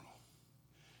carnal,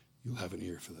 you'll have an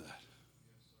ear for that.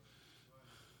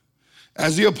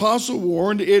 As the apostle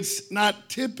warned, it's not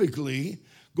typically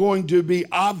going to be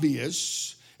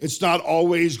obvious. It's not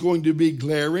always going to be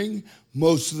glaring.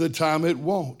 Most of the time it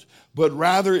won't. But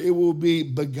rather it will be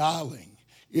beguiling.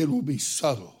 It will be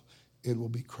subtle. It will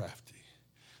be crafty.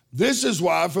 This is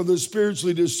why, for the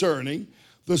spiritually discerning,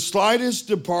 the slightest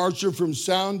departure from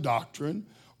sound doctrine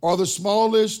or the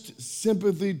smallest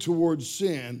sympathy towards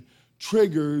sin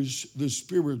triggers the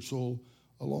spiritual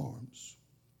alarms.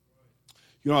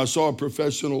 I saw a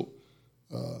professional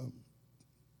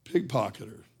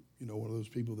pickpocketer, one of those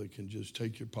people that can just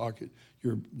take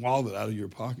your wallet out of your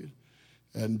pocket.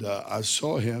 And I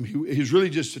saw him. He's really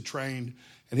just a trained,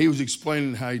 and he was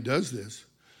explaining how he does this.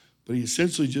 But he's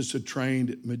essentially just a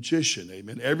trained magician,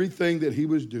 amen. Everything that he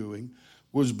was doing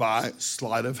was by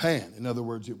sleight of hand. In other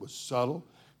words, it was subtle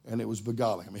and it was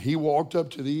beguiling. He walked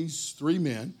up to these three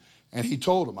men and he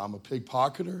told them, I'm a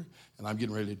pickpocketer and I'm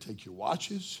getting ready to take your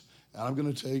watches. And I'm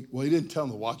going to he didn't tell them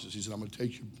the watches. He said, I'm going to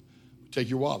take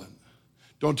your wallet.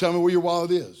 Don't tell me where your wallet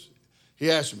is.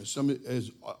 He asked him,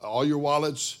 is all your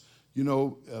wallets,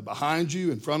 behind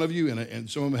you, in front of you, and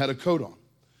some of them had a coat on.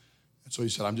 So he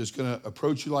said, I'm just going to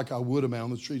approach you like I would a man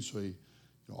on the street. So he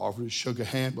offered, shook a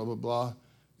hand, blah, blah, blah.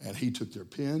 And he took their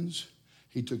pins.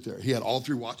 He had all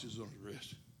three watches on his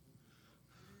wrist.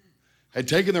 Had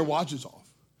taken their watches off.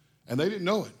 And they didn't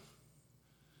know it.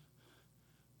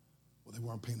 Well, they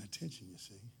weren't paying attention, you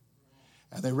see.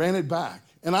 And they ran it back.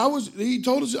 And he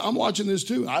told us, I'm watching this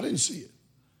too. I didn't see it.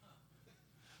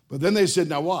 But then they said,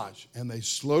 now watch. And they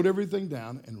slowed everything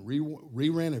down and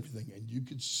reran everything. And you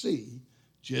could see,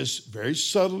 just very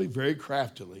subtly, very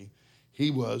craftily, he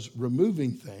was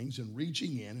removing things and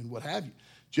reaching in and what have you.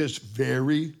 Just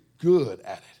very good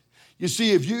at it. You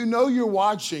see, if you know you're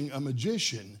watching a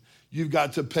magician, you've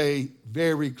got to pay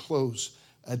very close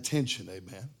attention,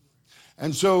 amen?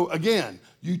 And so, again,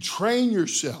 you train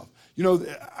yourself.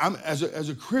 I'm as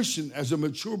a Christian, as a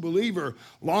mature believer,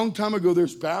 long time ago,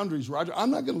 there's boundaries, Roger.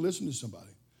 I'm not going to listen to somebody.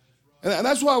 And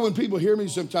that's why when people hear me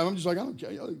sometimes, I'm just like, I don't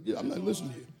care. I'm not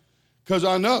listening to you. Because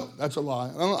I know that's a lie.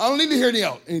 I don't need to hear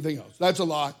anything else. That's a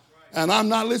lie. And I'm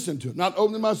not listening to it. Not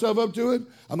opening myself up to it.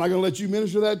 I'm not going to let you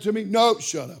minister that to me. No,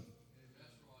 shut up.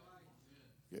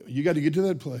 You got to get to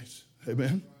that place.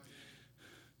 Amen.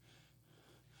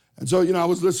 And so, I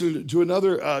was listening to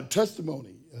another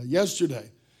testimony yesterday.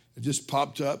 It just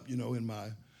popped up, in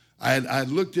I had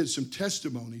looked at some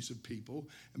testimonies of people.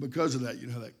 And because of that,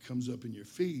 that comes up in your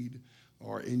feed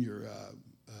or in your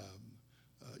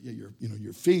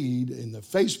your feed in the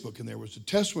Facebook, and there was a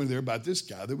testimony there about this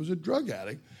guy that was a drug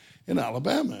addict, in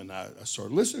Alabama, and I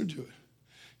started listening to it.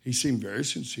 He seemed very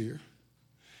sincere.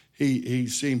 He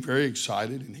seemed very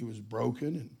excited, and he was broken.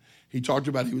 And he talked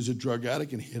about he was a drug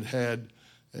addict, and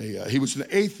he was an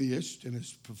atheist, and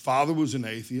his father was an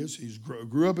atheist. He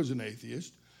grew up as an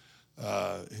atheist.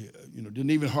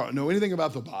 Didn't even know anything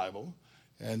about the Bible.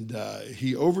 And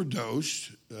he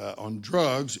overdosed on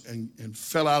drugs and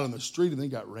fell out on the street and then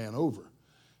got ran over.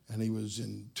 And he was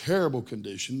in terrible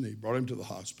condition. They brought him to the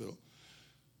hospital.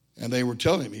 And they were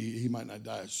telling him he might not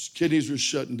die. His kidneys were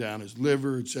shutting down, his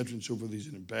liver, et cetera, and so forth. He's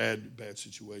in a bad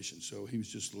situation. So he was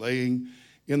just laying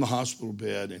in the hospital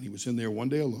bed, and he was in there one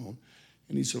day alone.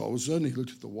 And he said all of a sudden he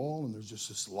looked at the wall, and there's just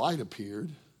this light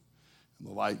appeared. And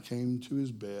the light came to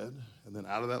his bed. And then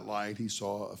out of that light, he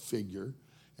saw a figure,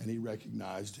 and he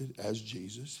recognized it as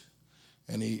Jesus.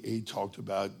 And he talked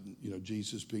about,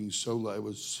 Jesus being so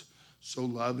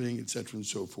loving, et cetera, and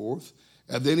so forth.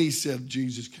 And then he said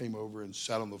Jesus came over and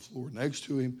sat on the floor next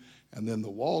to him, and then the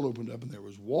wall opened up and there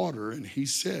was water, and he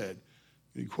said,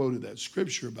 he quoted that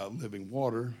scripture about living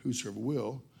water, whosoever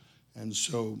will, and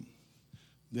so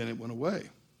then it went away.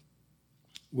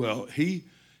 Well, he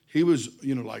was,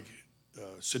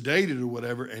 sedated or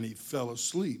whatever, and he fell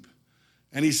asleep.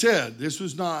 And he said, this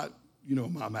was not,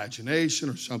 my imagination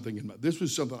or something. This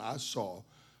was something I saw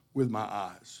with my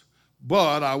eyes.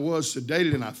 But I was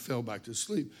sedated and I fell back to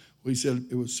sleep. Well, he said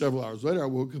it was several hours later, I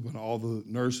woke up and all the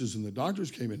nurses and the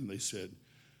doctors came in and they said,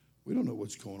 we don't know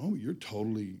what's going on.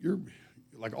 You're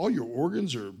like all your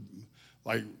organs are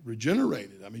like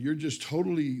regenerated. I mean, you're just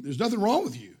totally, there's nothing wrong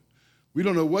with you. We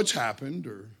don't know what's happened.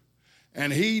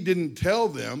 And he didn't tell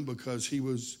them because he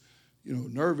was,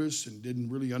 nervous and didn't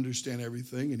really understand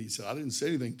everything. And he said, I didn't say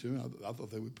anything to him. I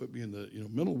thought they would put me in the,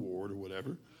 mental ward or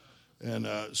whatever. And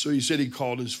so he said he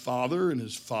called his father, and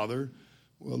his father,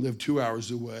 lived 2 hours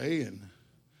away, and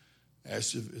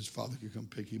asked if his father could come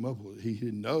pick him up. Well, he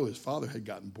didn't know his father had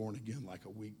gotten born again like a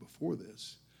week before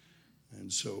this.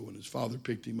 And so when his father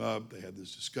picked him up, they had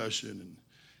this discussion, and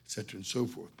et cetera, and so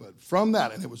forth. But from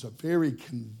that, and it was a very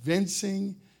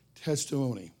convincing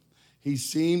testimony.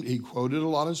 He quoted a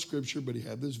lot of scripture, but he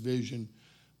had this vision.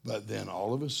 But then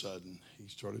all of a sudden, he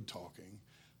started talking,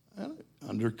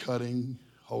 undercutting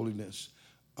holiness,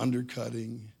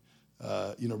 undercutting,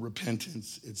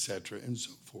 repentance, et cetera, and so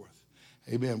forth.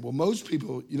 Amen. Well, most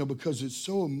people, because it's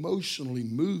so emotionally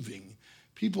moving,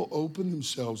 people open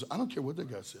themselves. I don't care what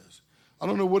that guy says. I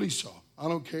don't know what he saw. I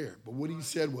don't care. But what he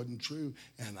said wasn't true,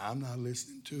 and I'm not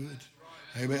listening to it.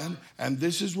 Amen. And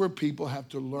this is where people have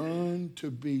to learn to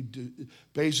be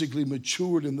basically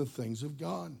matured in the things of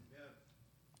God.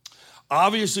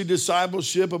 Obviously,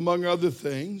 discipleship, among other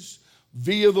things,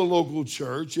 via the local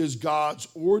church is God's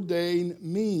ordained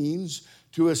means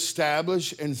to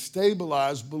establish and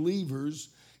stabilize believers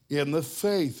in the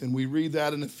faith. And we read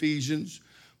that in Ephesians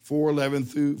 4:11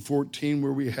 through 14,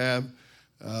 where we have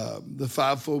the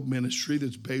fivefold ministry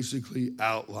that's basically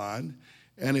outlined.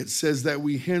 And it says that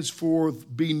we henceforth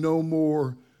be no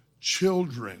more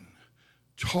children,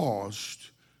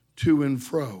 tossed to and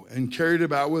fro, and carried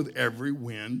about with every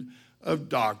wind of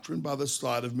doctrine by the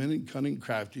sleight of men and cunning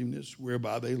craftiness,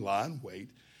 whereby they lie in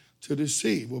wait to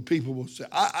deceive. Well, people will say,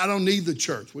 I don't need the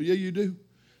church. Well, yeah, you do.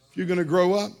 If you're going to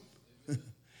grow up,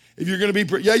 if you're going to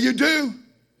be, yeah, you do.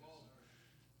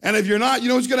 And if you're not, you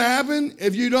know what's going to happen?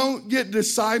 If you don't get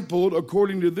discipled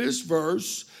according to this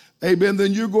verse, amen,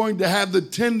 then you're going to have the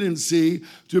tendency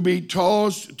to be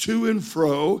tossed to and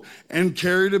fro and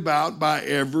carried about by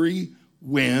every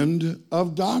wind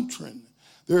of doctrine.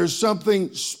 There's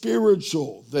something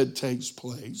spiritual that takes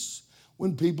place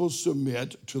when people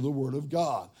submit to the Word of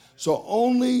God. So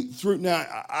only through, now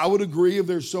I would agree if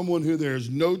there's someone who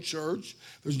there's no church,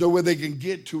 there's no way they can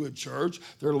get to a church,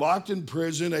 they're locked in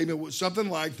prison, amen, something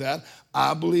like that,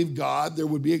 I believe God, there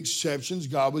would be exceptions,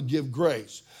 God would give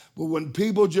grace. But when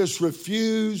people just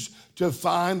refuse to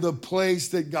find the place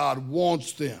that God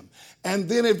wants them, and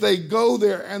then if they go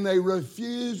there and they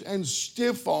refuse and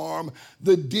stiff arm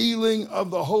the dealing of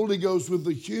the Holy Ghost with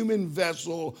the human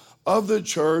vessel of the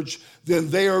church, then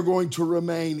they are going to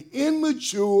remain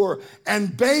immature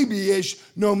and babyish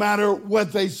no matter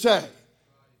what they say.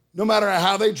 No matter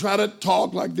how they try to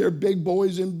talk like they're big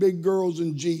boys and big girls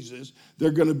in Jesus,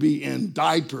 they're going to be in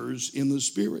diapers in the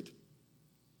Spirit.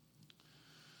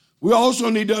 We also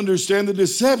need to understand that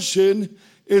deception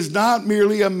is not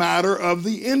merely a matter of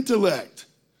the intellect,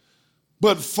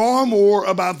 but far more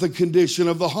about the condition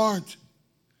of the heart.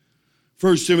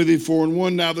 1 Timothy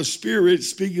 4:1, now the Spirit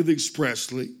speaketh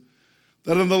expressly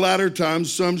that in the latter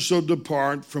times some shall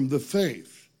depart from the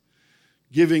faith,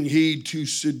 giving heed to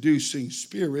seducing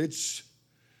spirits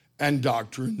and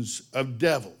doctrines of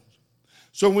devils.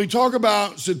 So when we talk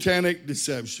about satanic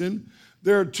deception,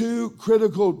 there are two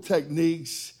critical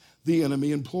techniques the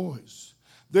enemy employs.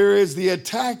 There is the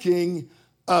attacking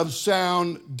of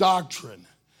sound doctrine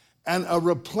and a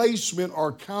replacement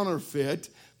or counterfeit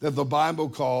that the Bible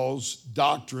calls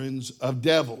doctrines of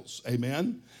devils.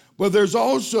 Amen? But there's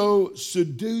also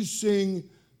seducing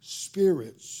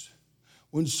spirits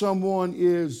when someone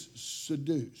is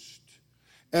seduced.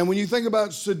 And when you think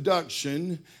about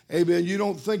seduction, amen, you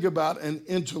don't think about an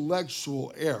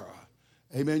intellectual era.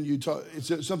 Amen.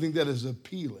 It's something that is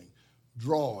appealing,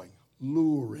 drawing,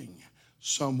 luring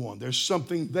someone. There's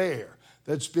something there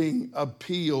that's being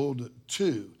appealed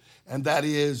to, and that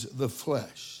is the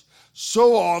flesh.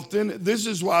 So often, this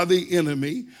is why the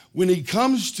enemy, when he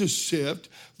comes to sift,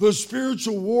 the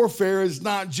spiritual warfare is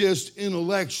not just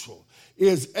intellectual.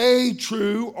 Is A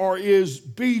true or is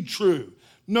B true?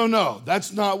 No,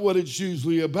 that's not what it's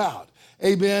usually about.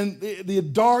 Amen. The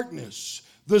darkness,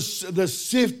 the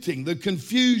sifting, the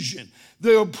confusion,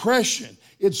 the oppression,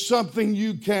 it's something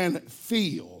you can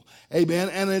feel. Amen.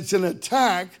 And it's an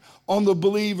attack on the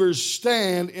believer's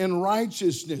stand in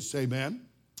righteousness. Amen.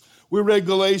 We read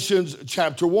Galatians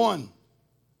chapter 1.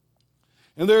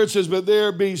 And there it says, but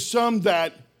there be some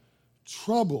that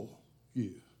trouble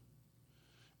you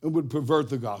and would pervert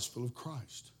the gospel of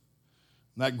Christ.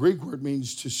 And that Greek word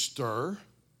means to stir,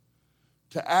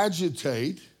 to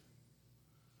agitate,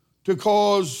 to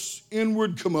cause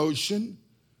inward commotion,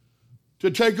 to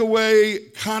take away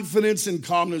confidence and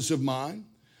calmness of mind,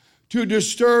 to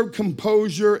disturb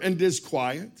composure and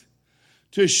disquiet,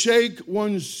 to shake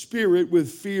one's spirit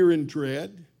with fear and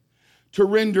dread, to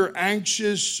render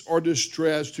anxious or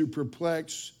distressed, to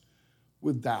perplex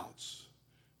with doubts.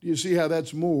 Do you see how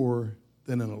that's more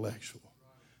than intellectual?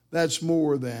 That's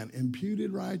more than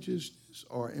imputed righteousness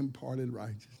or imparted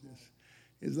righteousness.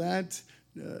 Is that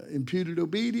imputed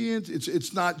obedience?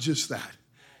 It's not just that.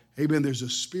 Amen. There's a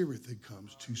spirit that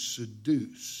comes to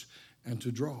seduce and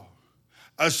to draw.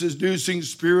 A seducing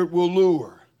spirit will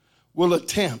lure, will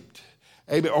attempt,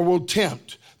 amen, or will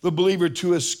tempt the believer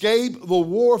to escape the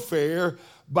warfare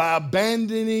by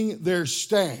abandoning their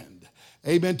stand.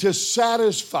 Amen. To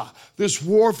satisfy this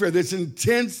warfare, this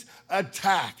intense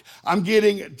attack. I'm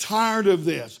getting tired of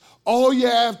this. All you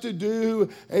have to do,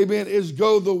 amen, is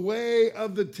go the way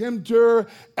of the tempter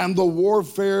and the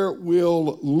warfare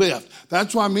will lift.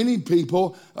 That's why many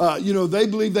people, they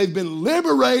believe they've been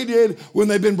liberated when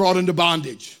they've been brought into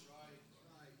bondage.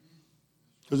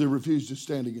 Because they refuse to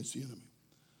stand against the enemy.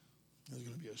 There's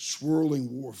going to be a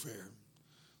swirling warfare.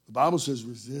 The Bible says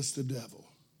resist the devil.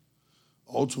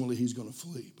 Ultimately, he's going to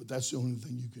flee. But that's the only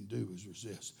thing you can do is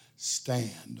resist.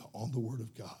 Stand on the word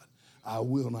of God. I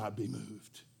will not be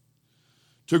moved.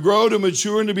 To grow, to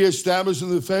mature, and to be established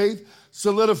in the faith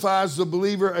solidifies the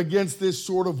believer against this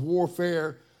sort of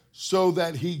warfare so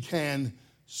that he can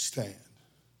stand.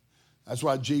 That's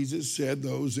why Jesus said,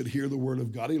 those that hear the word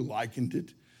of God, he likened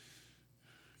it.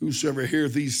 Whosoever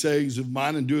heareth these sayings of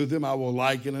mine and doeth them, I will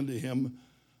liken unto him,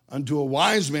 unto a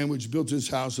wise man which built his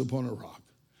house upon a rock.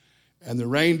 And the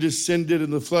rain descended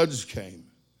and the floods came,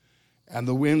 and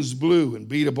the winds blew and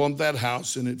beat upon that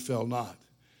house, and it fell not,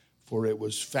 for it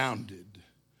was founded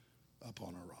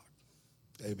upon a rock.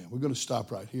 Amen. We're going to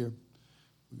stop right here.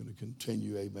 We're going to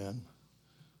continue, amen,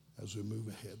 as we move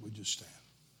ahead. We just stand.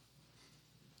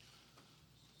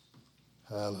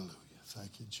 Hallelujah.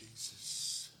 Thank you,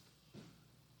 Jesus.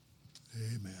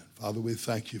 Amen. Father, we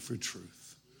thank you for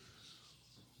truth.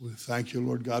 We thank you,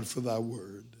 Lord God, for thy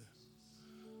word.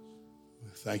 We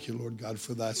thank you, Lord God,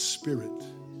 for thy spirit.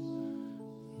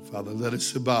 Father, let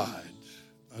us abide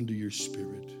under your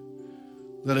spirit.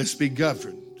 Let us be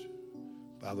governed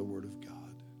by the word of God.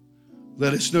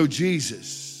 Let us know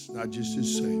Jesus, not just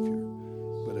as Savior,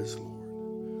 but as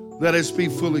Lord. Let us be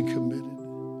fully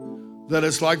committed. Let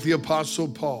us, like the Apostle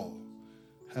Paul,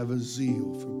 have a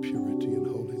zeal for purity and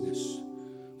holiness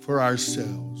for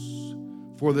ourselves,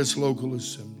 for this local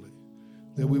assembly,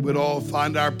 that we would all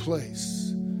find our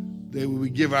place, that we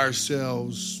would give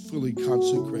ourselves fully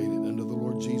consecrated unto the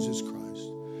Lord Jesus Christ,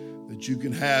 that you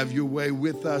can have your way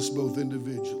with us both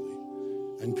individually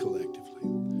and collectively.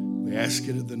 We ask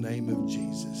it in the name of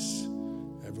Jesus.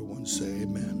 Everyone say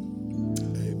amen.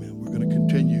 Amen. We're going to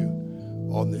continue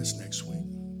on this next week.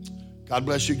 God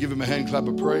bless you. Give him a hand clap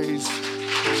of praise.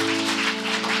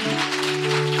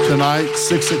 Tonight,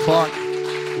 6 o'clock,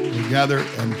 we gather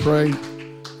and pray.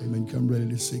 Amen. Come ready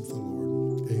to seek the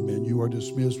Lord. Amen. You are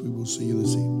dismissed. We will see you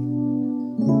this evening.